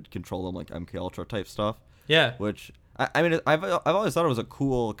government could control them, like MKUltra type stuff. Yeah. Which, I mean, I've always thought it was a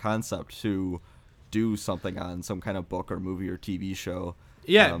cool concept to do something on some kind of book or movie or TV show.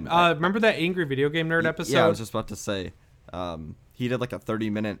 Yeah, remember that Angry Video Game Nerd episode? Yeah, I was just about to say. He did like a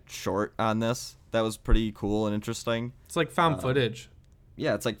 30-minute short on this that was pretty cool and interesting. It's like found footage.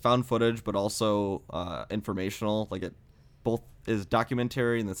 Yeah, it's like found footage, but also informational. Like it both is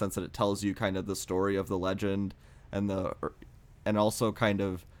documentary in the sense that it tells you kind of the story of the legend, and also kind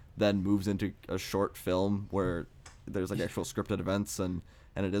of then moves into a short film where there's like actual scripted events, and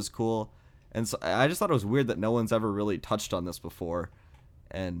it is cool. And so I just thought it was weird that no one's ever really touched on this before,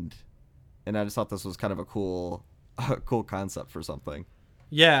 and I just thought this was kind of a cool concept for something.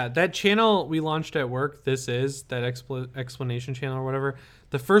 Yeah, that channel we launched at work, this is that explanation channel or whatever.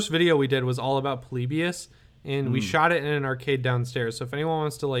 The first video we did was all about Polybius, and we shot it in an arcade downstairs. So if anyone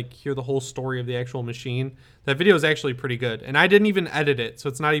wants to like hear the whole story of the actual machine, that video is actually pretty good. And I didn't even edit it, so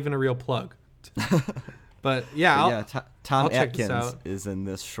it's not even a real plug. But yeah, Tom I'll check this Atkins out. is in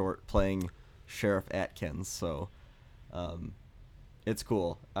this short playing Sheriff Atkins, so it's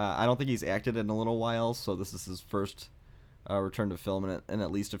cool. I don't think he's acted in a little while, so this is his first return to film in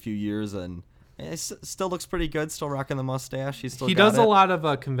at least a few years, and it still looks pretty good. Still rocking the mustache. He does a lot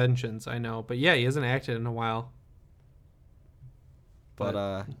of conventions, I know, but yeah, he hasn't acted in a while.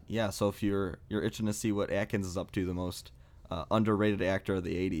 But yeah, so if you're itching to see what Atkins is up to, the most underrated actor of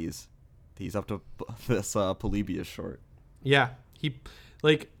the '80s, he's up to this Polybius short. Yeah,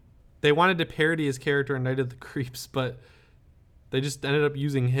 they wanted to parody his character in Night of the Creeps, but they just ended up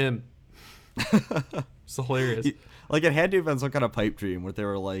using him. It's hilarious. Like, it had to have been some kind of pipe dream where they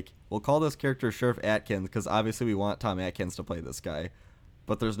were like, we'll call this character Sheriff Atkins because obviously we want Tom Atkins to play this guy,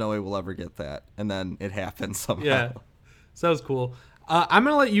 but there's no way we'll ever get that. And then it happened somehow. Yeah, so that was cool. I'm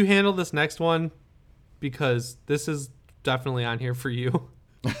going to let you handle this next one because this is definitely on here for you.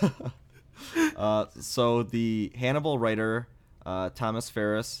 So the Hannibal writer, Thomas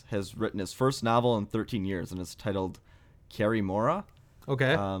Ferris, has written his first novel in 13 years, and it's titled Carrie Mora.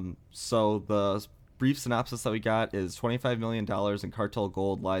 Okay. So the brief synopsis that we got is $25 million in cartel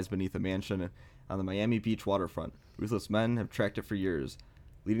gold lies beneath a mansion on the Miami Beach waterfront. Ruthless men have tracked it for years.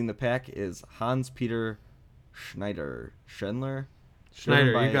 Leading the pack is Hans-Peter Schneider. Schneider,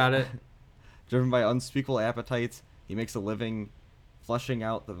 you got it. Driven by unspeakable appetites, he makes a living fleshing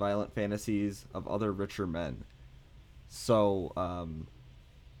out the violent fantasies of other richer men. So,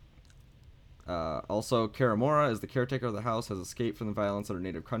 also, Karamora is the caretaker of the house, has escaped from the violence of her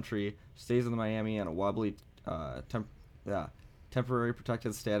native country, stays in Miami on a wobbly, temporary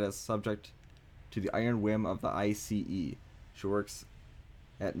protected status, subject to the iron whim of the ICE. She works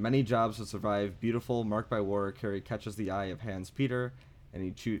at many jobs to survive. Beautiful, marked by war, Carrie catches the eye of Hans-Peter,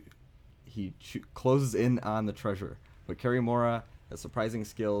 and he closes in on the treasure. But Carrie Mora has surprising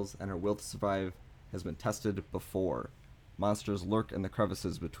skills, and her will to survive has been tested before. Monsters lurk in the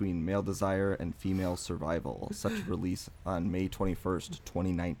crevices between male desire and female survival. Set to release on May 21st,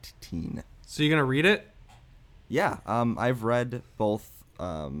 2019. So you're going to read it? Yeah, I've read both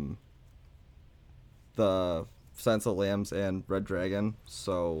the Silence of the Lambs and Red Dragon,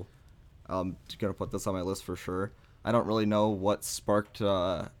 so I'm going to put this on my list for sure. I don't really know what sparked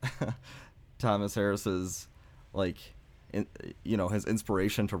Thomas Harris's, his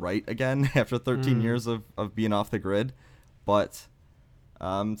inspiration to write again after 13 years of being off the grid. But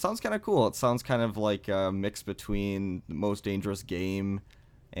sounds kind of cool. It sounds kind of like a mix between The Most Dangerous Game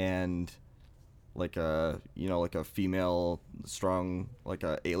and like a female strong, like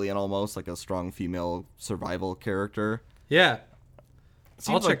a Alien almost, like a strong female survival character. Yeah. Seems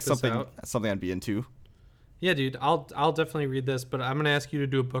I'll like check this out. something I'd be into. Yeah, dude. I'll definitely read this, but I'm going to ask you to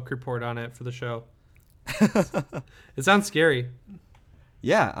do a book report on it for the show. It sounds scary.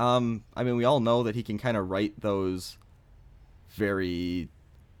 Yeah. I mean, we all know that he can kind of write those very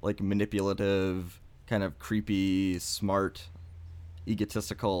manipulative, kind of creepy, smart,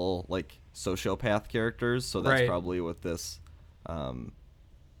 egotistical, sociopath characters. So that's probably what this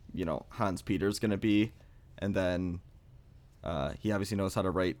Hans Peter's gonna be. And then he obviously knows how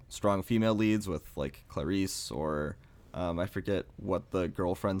to write strong female leads with Clarice, or I forget what the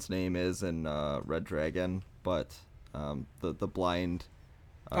girlfriend's name is in Red Dragon, but the blind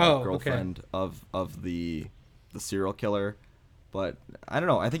girlfriend of the serial killer. But I don't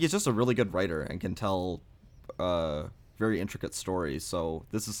know. I think he's just a really good writer and can tell very intricate stories. So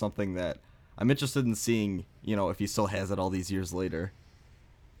this is something that I'm interested in seeing, if he still has it all these years later.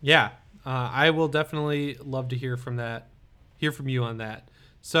 Yeah, I will definitely love to hear from you on that.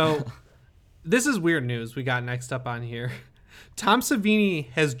 So this is weird news we got next up on here. Tom Savini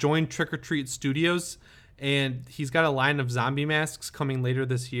has joined Trick or Treat Studios, and he's got a line of zombie masks coming later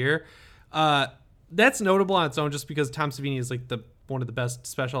this year. That's notable on its own just because Tom Savini is one of the best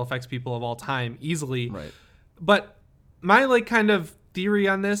special effects people of all time, easily. Right. But my kind of theory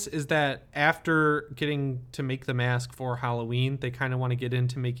on this is that after getting to make the mask for Halloween, they kind of want to get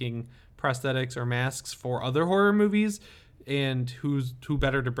into making prosthetics or masks for other horror movies. And who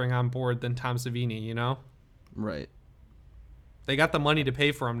better to bring on board than Tom Savini, you know? Right. They got the money to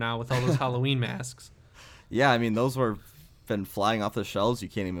pay for them now with all those Halloween masks. Yeah, I mean, those were been flying off the shelves. You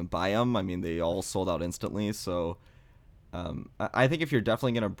can't even buy them. I mean, they all sold out instantly. So I think if you're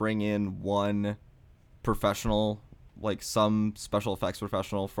definitely going to bring in one professional, like some special effects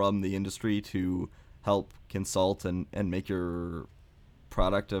professional from the industry to help consult and make your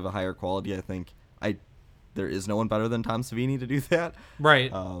product of a higher quality, I think there is no one better than Tom Savini to do that. Right.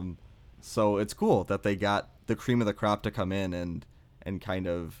 So it's cool that they got the cream of the crop to come in and kind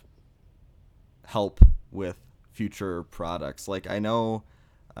of help with future products. Like, I know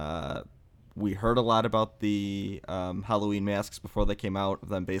we heard a lot about the Halloween masks before they came out,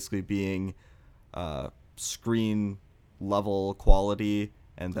 them basically being screen level quality,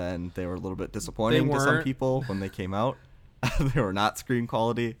 and then they were a little bit disappointing to some people when they came out. They were not screen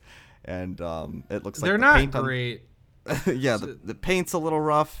quality. And it looks like they're not great. Yeah, the paint's a little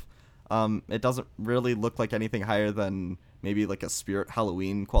rough. It doesn't really look like anything higher than maybe like a Spirit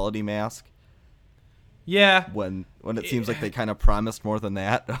Halloween quality mask. Yeah. When it seems like they kind of promised more than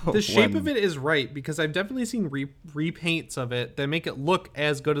that. The shape of it is right, because I've definitely seen repaints of it that make it look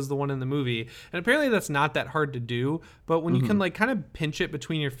as good as the one in the movie. And apparently that's not that hard to do. But when you can like kind of pinch it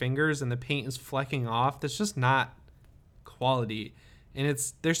between your fingers and the paint is flecking off, that's just not quality. And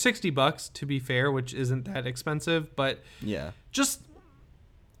they're $60 to be fair, which isn't that expensive, but yeah, just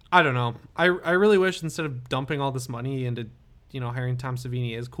I don't know. I really wish instead of dumping all this money into hiring Tom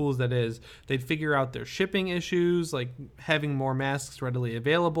Savini, as cool as that is, they'd figure out their shipping issues, like having more masks readily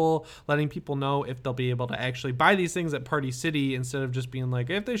available, letting people know if they'll be able to actually buy these things at Party City instead of just being like,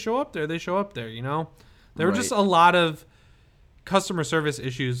 if they show up there, they show up there. There were just a lot of customer service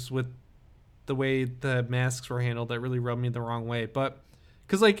issues with the way the masks were handled that really rubbed me the wrong way. But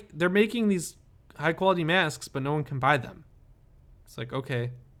because like they're making these high quality masks, but no one can buy them. It's like,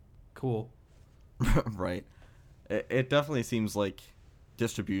 okay, cool. Right. It definitely seems like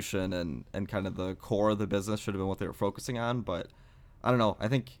distribution and kind of the core of the business should have been what they were focusing on. But I don't know. I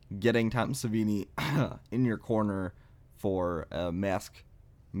think getting Tom Savini in your corner for a mask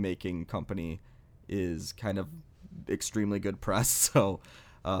making company is kind of extremely good press. So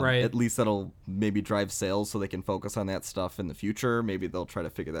right. At least that'll maybe drive sales so they can focus on that stuff in the future. Maybe they'll try to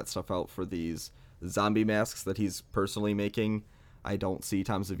figure that stuff out for these zombie masks that he's personally making. I don't see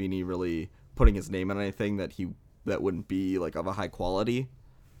Tom Savini really putting his name on anything that wouldn't be like of a high quality.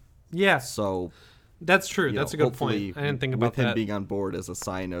 Yeah. So that's true. That's a good point. I didn't think about that. With him being on board is a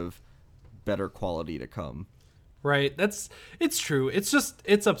sign of better quality to come. Right. It's true.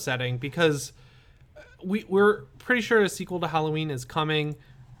 It's upsetting because we're pretty sure a sequel to Halloween is coming,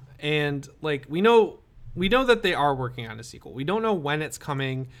 and like we know that they are working on a sequel. We don't know when it's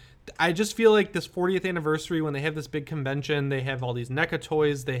coming. I just feel like this 40th anniversary, when they have this big convention, they have all these NECA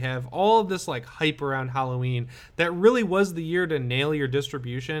toys, they have all of this like hype around Halloween. That really was the year to nail your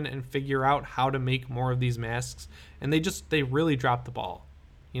distribution and figure out how to make more of these masks. And they really dropped the ball.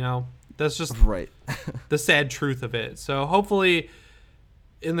 That's just right. the sad truth of it. So hopefully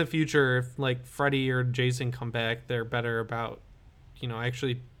in the future, if like Freddy or Jason come back, they're better about,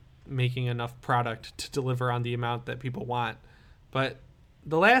 actually making enough product to deliver on the amount that people want. But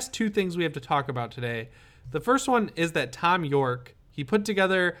the last two things we have to talk about today. The first one is that Tom York, he put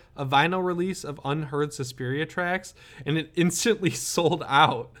together a vinyl release of Unheard Suspiria tracks, and it instantly sold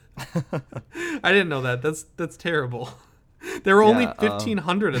out. I didn't know that. That's terrible. There were only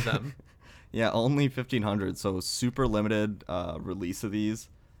 1,500 of them. Yeah, only 1,500. So super limited release of these,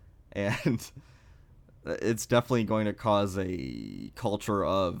 and it's definitely going to cause a culture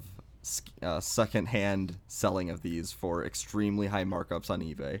of secondhand selling of these for extremely high markups on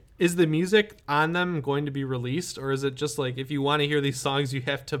eBay. Is the music on them going to be released, or is it just like if you want to hear these songs, you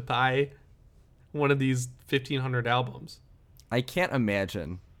have to buy one of these 1,500 albums? I can't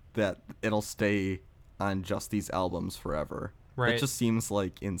imagine that it'll stay on just these albums forever. Right. It just seems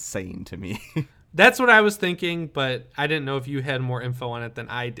like insane to me. That's what I was thinking, but I didn't know if you had more info on it than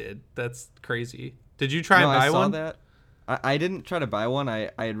I did. That's crazy. Did you try and buy one? I saw that. I didn't try to buy one.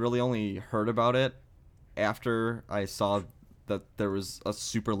 I had really only heard about it after I saw that there was a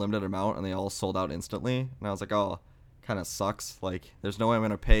super limited amount and they all sold out instantly. And I was like, oh, kind of sucks. Like, there's no way I'm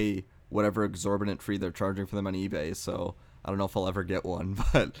going to pay whatever exorbitant fee they're charging for them on eBay. So I don't know if I'll ever get one.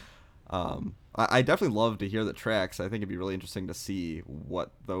 But I definitely love to hear the tracks. I think it'd be really interesting to see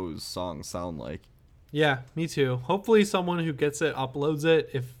what those songs sound like. Yeah, me too. Hopefully someone who gets it uploads it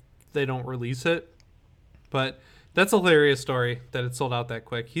if they don't release it. But That's a hilarious story that it sold out that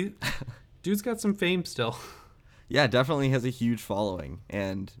quick. Dude's got some fame still. Yeah, definitely has a huge following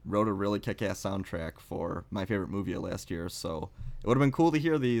and wrote a really kick-ass soundtrack for my favorite movie of last year. So it would have been cool to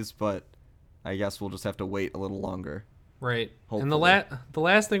hear these, but I guess we'll just have to wait a little longer. Right. Hopefully. And the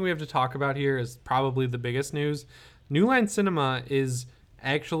last thing we have to talk about here is probably the biggest news. New Line Cinema is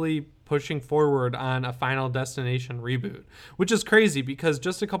actually pushing forward on a Final Destination reboot, which is crazy because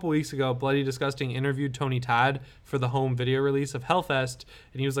just a couple weeks ago, Bloody Disgusting interviewed Tony Todd for the home video release of Hellfest,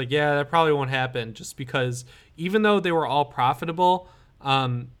 and he was like, yeah, that probably won't happen, just because even though they were all profitable,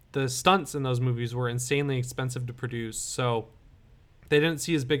 the stunts in those movies were insanely expensive to produce, so they didn't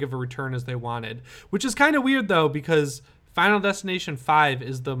see as big of a return as they wanted, which is kind of weird, though, because Final Destination 5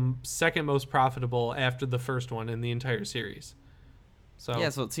 is the second most profitable after the first one in the entire series. So yeah,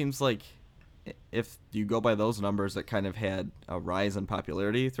 so it seems like if you go by those numbers, it kind of had a rise in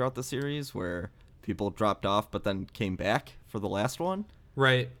popularity throughout the series where people dropped off but then came back for the last one.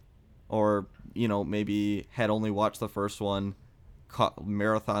 Right. Or, maybe had only watched the first one, caught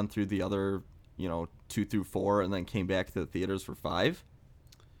marathon through the other, 2 through 4, and then came back to the theaters for 5.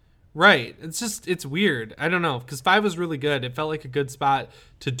 Right. It's weird. I don't know, because 5 was really good. It felt like a good spot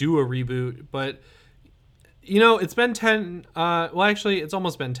to do a reboot, but it's been 10, actually, it's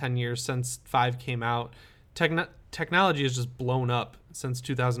almost been 10 years since 5 came out. Technology has just blown up since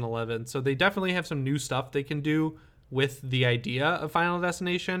 2011, so they definitely have some new stuff they can do with the idea of Final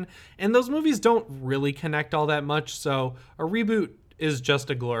Destination, and those movies don't really connect all that much, so a reboot is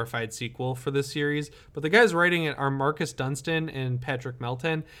just a glorified sequel for this series. But the guys writing it are Marcus Dunstan and Patrick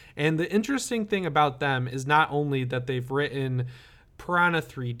Melton, and the interesting thing about them is not only that they've written Piranha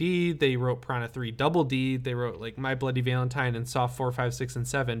 3D, they wrote Piranha 3 Double D, they wrote like My Bloody Valentine and Saw 4, 5, 6, and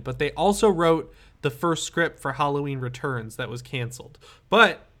 7, but they also wrote the first script for Halloween Returns that was canceled.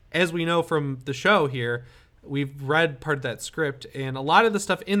 But as we know from the show here, we've read part of that script, and a lot of the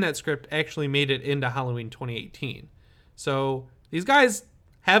stuff in that script actually made it into Halloween 2018. So these guys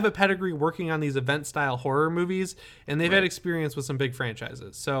have a pedigree working on these event-style horror movies, and they've had experience with some big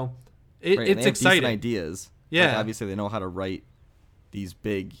franchises. So it's exciting. Ideas. Yeah. Like, obviously, they know how to write these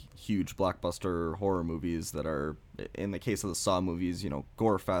big, huge blockbuster horror movies that are, in the case of the Saw movies,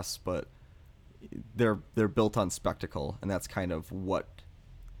 gore fests, but they're built on spectacle, and that's kind of what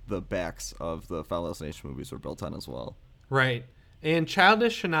the backs of the Final Destination movies were built on as well. Right. And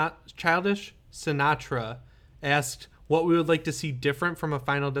Childish Sinatra asked what we would like to see different from a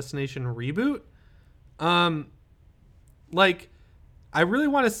Final Destination reboot. I really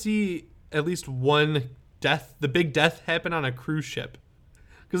want to see at least one death, the big death, happen on a cruise ship,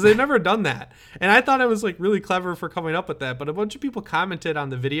 because they've never done that, and I thought it was like really clever for coming up with that. But a bunch of people commented on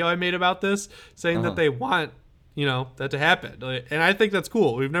the video I made about this, saying that they want that to happen, and I think that's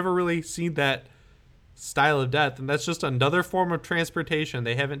cool. We've never really seen that style of death, and that's just another form of transportation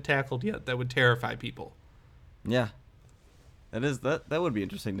they haven't tackled yet that would terrify people. Yeah, that would be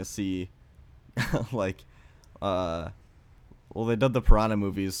interesting to see. They did the Piranha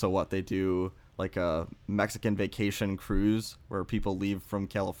movies, so what they do, like a Mexican vacation cruise where people leave from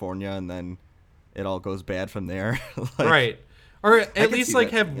California and then it all goes bad from there. Right. Or at least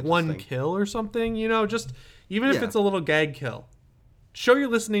have one kill or something, just even if it's a little gag kill. Show you're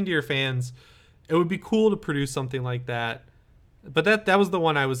listening to your fans. It would be cool to produce something like that. But that was the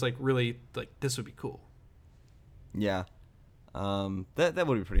one I was really this would be cool. Yeah. That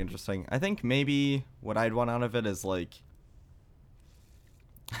would be pretty interesting. I think maybe what I'd want out of it is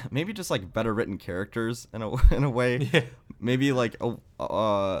maybe just better written characters in a way. Yeah. Maybe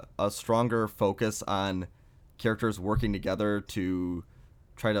a stronger focus on characters working together to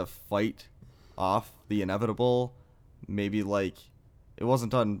try to fight off the inevitable. Maybe it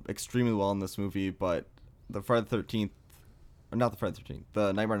wasn't done extremely well in this movie, but the Friday the 13th, or not the Friday the 13th,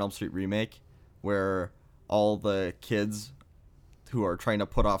 the Nightmare on Elm Street remake, where all the kids who are trying to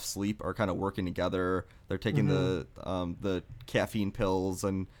put off sleep are kind of working together. They're taking the caffeine pills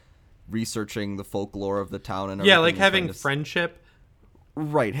and researching the folklore of the town and everything. Yeah, having friendship.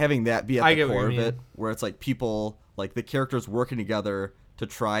 Right, having that be at the core of it, mean. where it's people, the characters working together to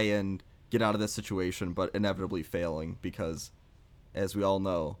try and get out of this situation, but inevitably failing because, as we all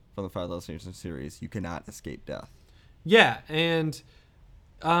know from the Final Destination series, you cannot escape death. Yeah, and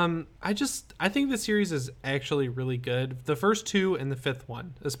I think the series is actually really good. The first two and the fifth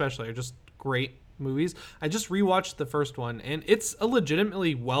one especially are just great movies. I just rewatched the first one, and it's a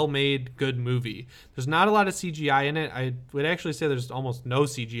legitimately well-made, good movie. There's not a lot of CGI in it. I would actually say there's almost no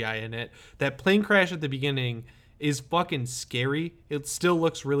CGI in it. That plane crash at the beginning is fucking scary. It still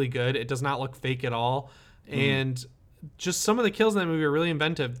looks really good. It does not look fake at all. And just some of the kills in that movie are really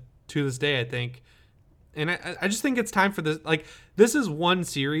inventive to this day, I think. And I just think it's time for this. Like, this is one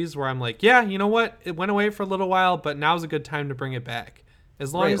series where I'm like, yeah, you know what? It went away for a little while, but now's a good time to bring it back.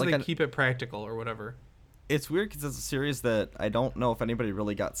 As long as they keep it practical or whatever. It's weird because it's a series that I don't know if anybody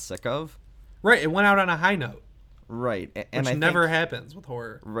really got sick of. Right. It went out on a high note. Right. And which never happens with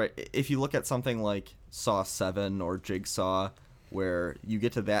horror. Right. If you look at something like Saw 7 or Jigsaw, where you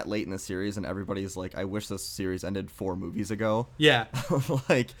get to that late in the series and everybody's like, I wish this series ended 4 movies ago. Yeah.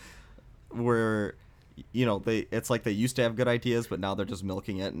 Like, where, you know, it's like they used to have good ideas, but now they're just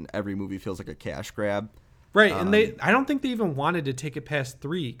milking it, and every movie feels like a cash grab. Right, and I don't think they even wanted to take it past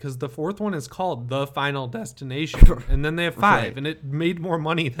 3, because the 4th one is called The Final Destination, and then they have 5, right. and it made more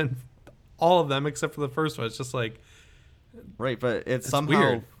money than all of them except for the first one. It's just like... Right, but it somehow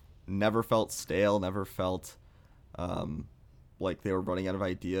weird. Never felt stale, never felt like they were running out of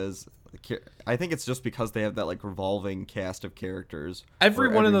ideas. I think it's just because they have that like revolving cast of characters. Every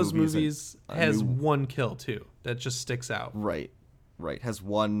one of those movies has one kill too that just sticks out. Right. Has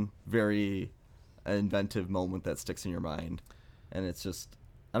one very inventive moment that sticks in your mind, and it's just,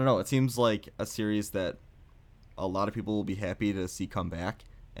 I don't know. It seems like a series that a lot of people will be happy to see come back,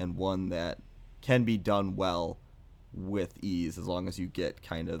 and one that can be done well with ease as long as you get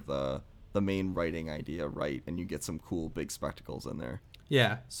kind of the main writing idea right and you get some cool big spectacles in there.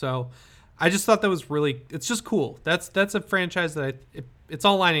 Yeah, so I just thought that was really, it's just cool. That's a franchise that it's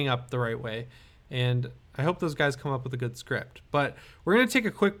all lining up the right way, and I hope those guys come up with a good script. But we're going to take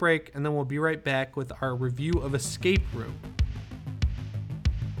a quick break, and then we'll be right back with our review of Escape Room.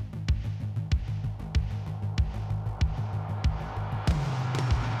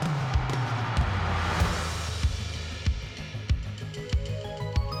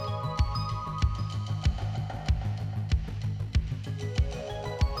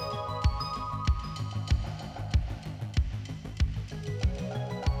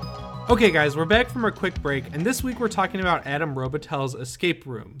 Okay, guys, we're back from our quick break, and this week we're talking about Adam Robitel's Escape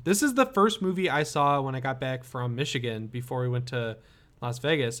Room. This is the first movie I saw when I got back from Michigan before we went to Las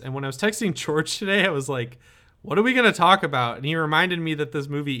Vegas, and when I was texting George today, I was like, what are we going to talk about? And he reminded me that this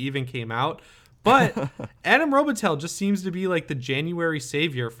movie even came out. But Adam Robitel just seems to be like the January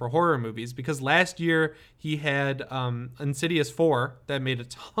savior for horror movies, because last year he had Insidious 4 that made a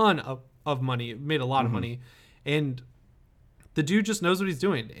ton of money. It made a lot of money, and the dude just knows what he's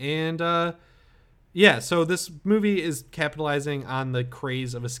doing. And yeah, so this movie is capitalizing on the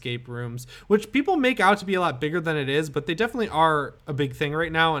craze of escape rooms, which people make out to be a lot bigger than it is, but they definitely are a big thing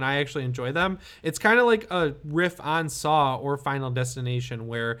right now, and I actually enjoy them. It's kind of like a riff on Saw or Final Destination,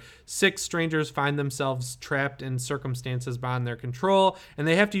 where 6 strangers find themselves trapped in circumstances beyond their control, and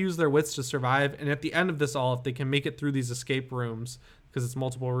they have to use their wits to survive. And at the end of this all, if they can make it through these escape rooms, because it's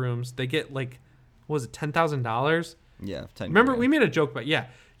multiple rooms, they get like, what was it, $10,000? Yeah, 10 Remember, grand. we made a joke about, yeah,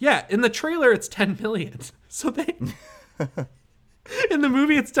 in the trailer it's 10 million. So they, in the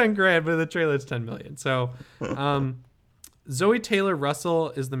movie it's 10 grand, but in the trailer it's 10 million. So, Zoe Taylor Russell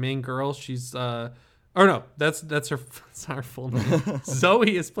is the main girl. She's, oh no, that's her, that's not her full name.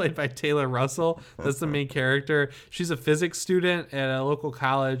 Zoe is played by Taylor Russell. That's the main character. She's a physics student at a local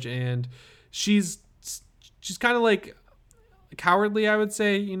college, and she's kind of like cowardly, I would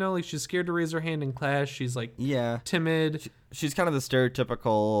say. You know, like she's scared to raise her hand in class. She's like, timid. She's kind of the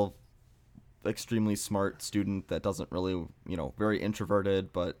stereotypical extremely smart student that doesn't really, you know, very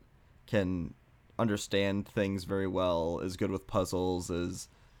introverted, but can understand things very well, is good with puzzles, is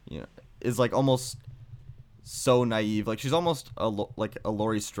like almost so naive. Like she's almost like a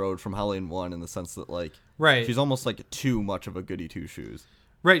Laurie Strode from Halloween 1 in the sense that, like, right, she's almost like too much of a goody two shoes.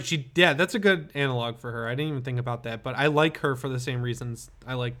 Right, that's a good analog for her. I didn't even think about that, but I like her for the same reasons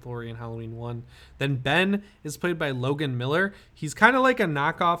I like Laurie in Halloween 1. Then Ben is played by Logan Miller. He's kind of like a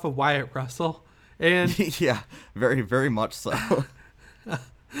knockoff of Wyatt Russell. And yeah, very, very much so.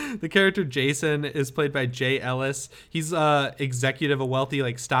 The character Jason is played by Jay Ellis. He's a wealthy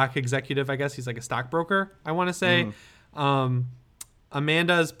like stock executive, I guess. He's like a stockbroker, I want to say.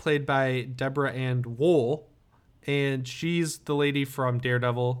 Amanda is played by Deborah Ann Wool. And she's the lady from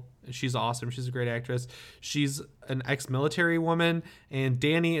Daredevil. She's awesome. She's a great actress. She's an ex-military woman. And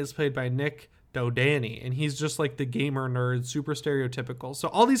Danny is played by Nick Dodani. And he's just like the gamer nerd, super stereotypical. So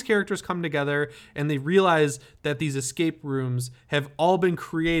all these characters come together, and they realize that these escape rooms have all been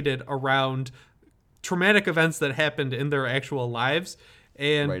created around traumatic events that happened in their actual lives.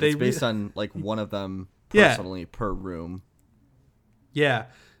 And right, it's based on like one of them personally per room. Yeah.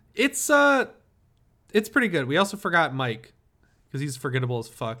 It's pretty good. We also forgot Mike, because he's forgettable as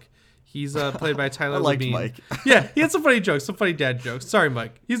fuck. He's played by Tyler I liked Labine. Mike. Yeah, he had some funny jokes, some funny dad jokes. Sorry,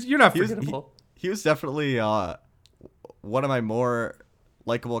 Mike. You're not forgettable. He was definitely one of my more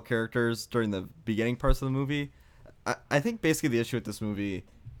likable characters during the beginning parts of the movie. I think basically the issue with this movie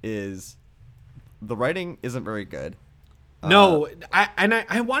is the writing isn't very good. No,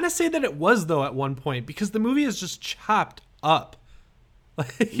 I want to say that it was though at one point because the movie is just chopped up.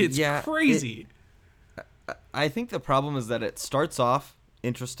 Like it's crazy. I think the problem is that it starts off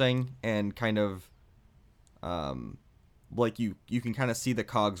interesting and kind of like you can kind of see the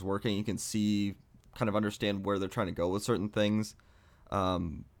cogs working. You can see kind of understand where they're trying to go with certain things.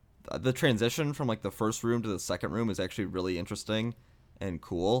 The transition from like the first room to the second room is actually really interesting and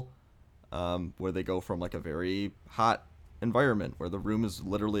cool. Where they go from like a very hot environment where the room is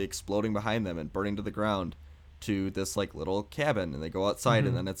literally exploding behind them and burning to the ground to this like little cabin, and they go outside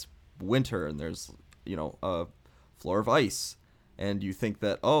and then it's winter and there's a floor of ice, and you think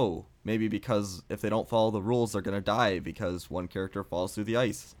that maybe because if they don't follow the rules they're gonna die because one character falls through the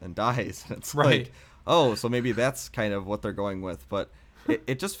ice and dies. It's right. Like so maybe that's kind of what they're going with, but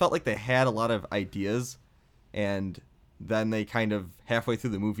it just felt like they had a lot of ideas and then they kind of halfway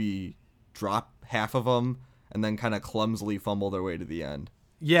through the movie drop half of them and then kind of clumsily fumble their way to the end.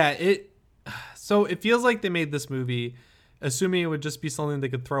 Yeah, so it feels like they made this movie assuming it would just be something they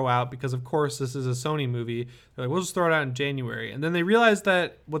could throw out because, of course, this is a Sony movie. They're like, we'll just throw it out in January. And then they realized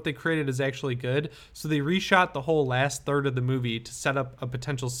that what they created is actually good, so they reshot the whole last third of the movie to set up a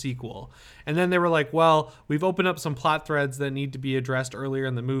potential sequel. And then they were like, well, we've opened up some plot threads that need to be addressed earlier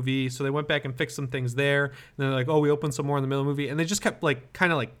in the movie, so they went back and fixed some things there. And they're like, we opened some more in the middle of the movie. And they just kept,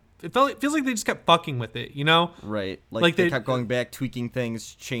 it feels like they just kept fucking with it, Right. Like they kept going back, tweaking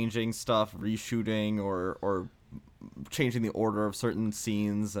things, changing stuff, reshooting, or changing the order of certain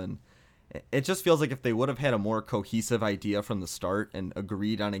scenes, and it just feels like if they would have had a more cohesive idea from the start and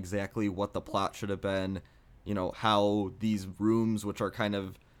agreed on exactly what the plot should have been, how these rooms, which are kind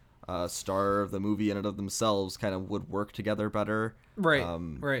of star of the movie in and of themselves, kind of would work together better. Right.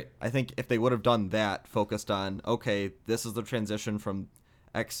 Right. I think if they would have done that, focused on, okay, this is the transition from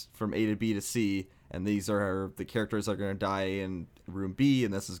A to B to C, and these are the characters that are going to die in room B,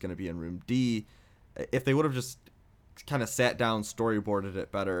 and this is going to be in room D. If they would have just kind of sat down, storyboarded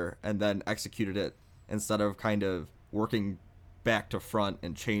it better, and then executed it instead of kind of working back to front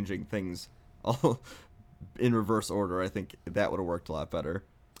and changing things all in reverse order, I think that would have worked a lot better.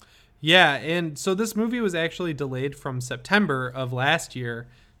 Yeah, and so this movie was actually delayed from September of last year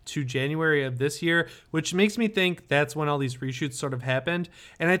to January of this year, which makes me think that's when all these reshoots sort of happened.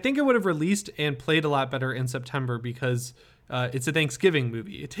 And I think it would have released and played a lot better in September because it's a Thanksgiving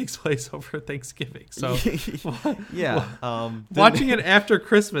movie. It takes place over Thanksgiving. So yeah, watching it after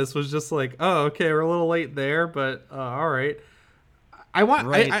Christmas was just like, oh, okay, we're a little late there, but all right. I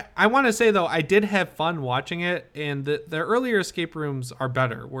want to say though, I did have fun watching it, and the earlier escape rooms are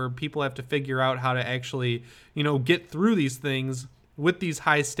better, where people have to figure out how to actually, get through these things with these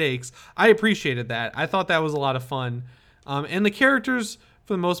high stakes. I appreciated that. I thought that was a lot of fun. And the characters,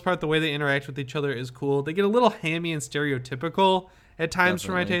 for the most part, the way they interact with each other is cool. They get a little hammy and stereotypical at times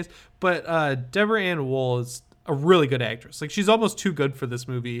for my taste, but Deborah Ann Woll is a really good actress. Like, she's almost too good for this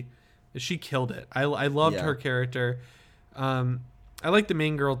movie. She killed it. I loved her character. I like the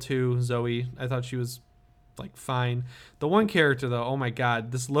main girl too, Zoe. I thought she was fine. The one character though, oh my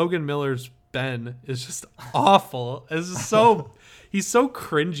god, this Logan Miller's Ben is just awful. It's just so he's so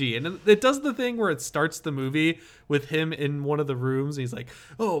cringy, and it does the thing where it starts the movie with him in one of the rooms. And he's like,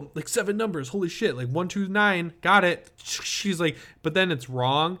 oh, 7 numbers, holy shit, 129, got it. She's like, but then it's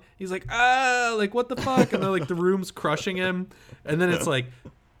wrong. He's like, what the fuck? And then the room's crushing him, and then it's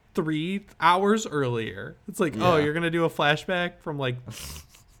 3 hours earlier. It's oh, you're gonna do a flashback from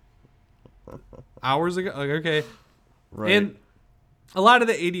hours ago. Okay, right. And a lot of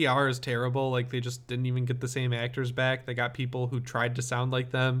the ADR is terrible. They just didn't even get the same actors back. They got people who tried to sound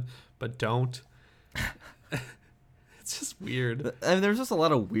like them but don't. It's just weird. And there's just a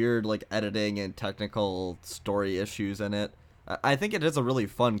lot of weird editing and technical story issues in it. I think it is a really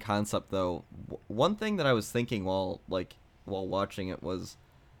fun concept though. One thing that I was thinking while watching it was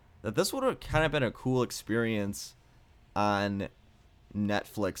that this would have kind of been a cool experience on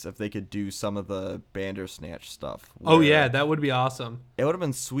Netflix if they could do some of the Bandersnatch stuff. Oh yeah, that would be awesome. It would have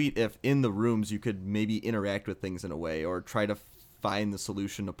been sweet if in the rooms you could maybe interact with things in a way, or try to find the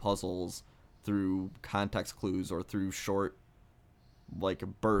solution to puzzles through context clues or through short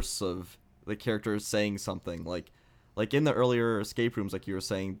bursts of the characters saying something. Like in the earlier escape rooms, you were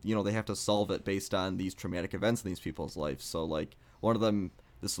saying, they have to solve it based on these traumatic events in these people's lives. So one of them,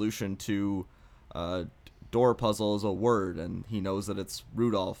 the solution to door puzzle is a word, and he knows that it's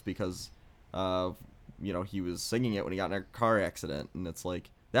Rudolph because he was singing it when he got in a car accident, and it's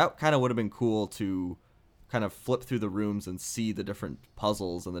that kind of would have been cool to kind of flip through the rooms and see the different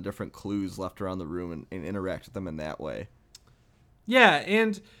puzzles and the different clues left around the room and interact with them in that way. Yeah,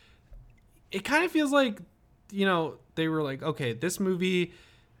 and it kind of feels like, they were like, okay, this movie,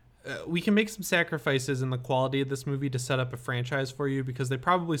 we can make some sacrifices in the quality of this movie to set up a franchise for you, because they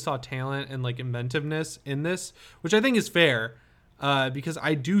probably saw talent and like inventiveness in this, which I think is fair, because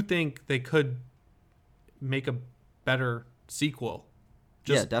I do think they could make a better sequel.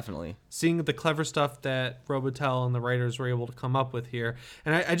 Yeah, definitely. Seeing the clever stuff that Robitel and the writers were able to come up with here.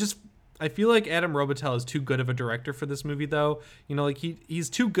 And I feel like Adam Robitel is too good of a director for this movie, though. Like he's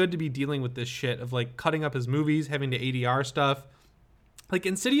too good to be dealing with this shit of like cutting up his movies, having to ADR stuff. Like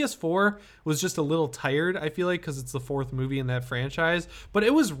Insidious 4 was just a little tired, I feel like, because it's the fourth movie in that franchise. But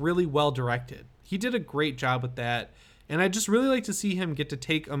it was really well directed. He did a great job with that. And I just really like to see him get to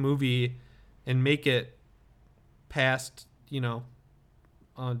take a movie and make it past,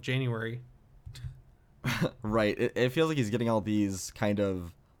 January. Right. It feels like he's getting all these kind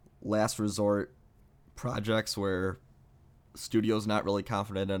of last resort projects where studio's not really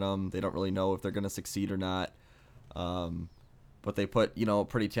confident in them. They don't really know if they're going to succeed or not. But they put, a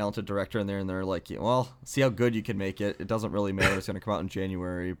pretty talented director in there, and they're like, well, see how good you can make it. It doesn't really matter. It's going to come out in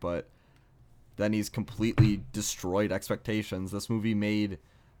January. But then he's completely destroyed expectations. This movie made,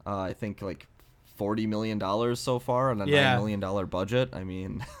 I think, like $40 million so far on a $9 million budget. I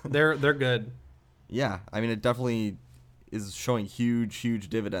mean, they're good. Yeah, I mean, it definitely is showing huge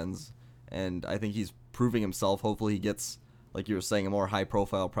dividends, and I think he's proving himself. Hopefully he gets, like you were saying, a more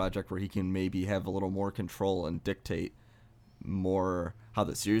high-profile project where he can maybe have a little more control and dictate more how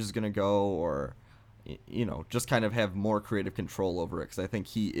the series is going to go, or, just kind of have more creative control over it, because I think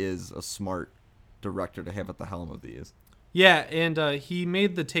he is a smart director to have at the helm of these. Yeah, and he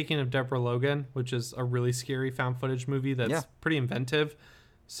made The Taking of Deborah Logan, which is a really scary found footage movie that's pretty inventive.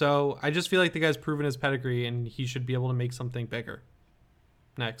 So I just feel like the guy's proven his pedigree, and he should be able to make something bigger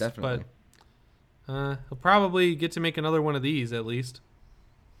next. Definitely. But he'll probably get to make another one of these at least.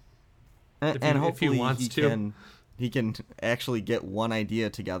 And hopefully he can actually get one idea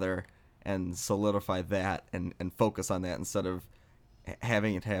together and solidify that and focus on that, instead of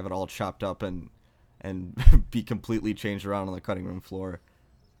having it have it all chopped up and be completely changed around on the cutting room floor.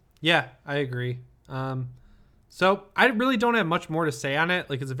 Yeah, I agree. So I really don't have much more to say on it.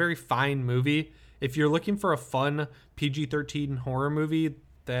 Like, it's a very fine movie. If you're looking for a fun PG-13 horror movie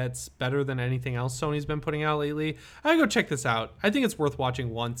that's better than anything else Sony's been putting out lately, I'd go check this out. I think it's worth watching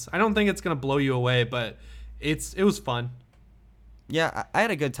once. I don't think it's going to blow you away, but it was fun. Yeah, I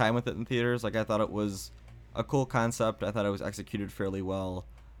had a good time with it in theaters. Like, I thought it was a cool concept. I thought it was executed fairly well.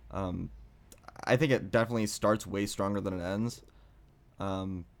 I think it definitely starts way stronger than it ends.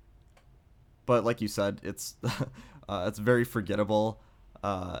 But like you said, it's very forgettable.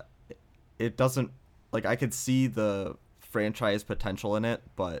 It doesn't, like, I could see the franchise potential in it,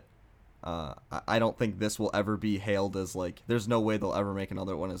 but I don't think this will ever be hailed as, like, there's no way they'll ever make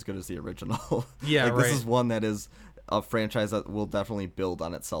another one as good as the original. Yeah, like, right. This is one that is a franchise that will definitely build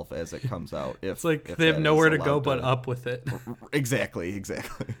on itself as it comes out. It's like they have nowhere to go but up with it. Exactly.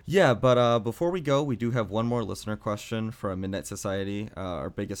 Yeah, but before we go, we do have one more listener question from Midnight Society, our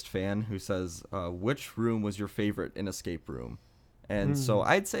biggest fan, who says, which room was your favorite in Escape Room? And so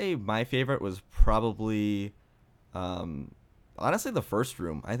I'd say my favorite was probably, honestly, the first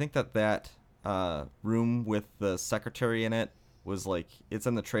room. I think that room with the secretary in it was, like, it's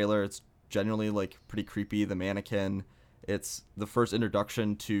in the trailer. It's genuinely, like, pretty creepy. The mannequin. It's the first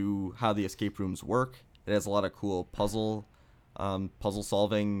introduction to how the escape rooms work. It has a lot of cool puzzle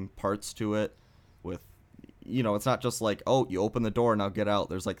solving parts to it. With, it's not just like, oh, you open the door, now get out.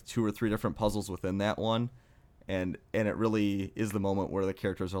 There's like 2 or 3 different puzzles within that one. And it really is the moment where the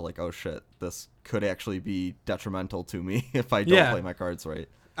characters are like, oh shit, this could actually be detrimental to me if I don't play my cards right.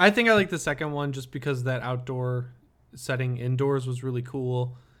 I think I like the second one just because that outdoor setting indoors was really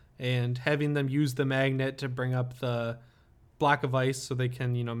cool. And having them use the magnet to bring up the block of ice so they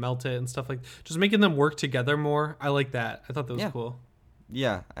can, melt it and stuff like that. Just making them work together more. I like that. I thought that was cool.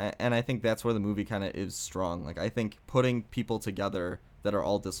 Yeah, and I think that's where the movie kind of is strong. Like, I think putting people together that are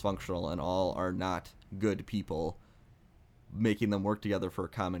all dysfunctional and all are not good people, making them work together for a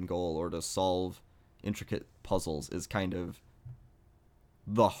common goal or to solve intricate puzzles is kind of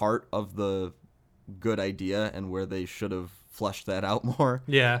the heart of the good idea and where they should have fleshed that out more.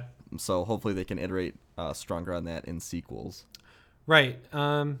 Yeah. So hopefully they can iterate stronger on that in sequels. Right.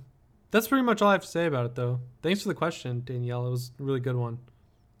 That's pretty much all I have to say about it, though. Thanks for the question, Danielle. It was a really good one.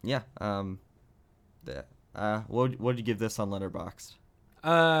 Yeah. What would you give this on Letterboxd?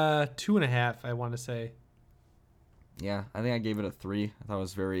 2.5, I want to say. Yeah, I think I gave it a 3. I thought it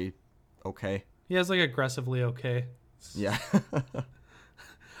was very okay. He has like aggressively okay. Yeah.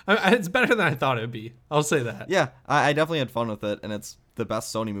 It's better than I thought it would be. I'll say that. Yeah, I definitely had fun with it, and it's the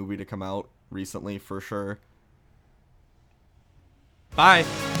best Sony movie to come out recently for sure. Bye.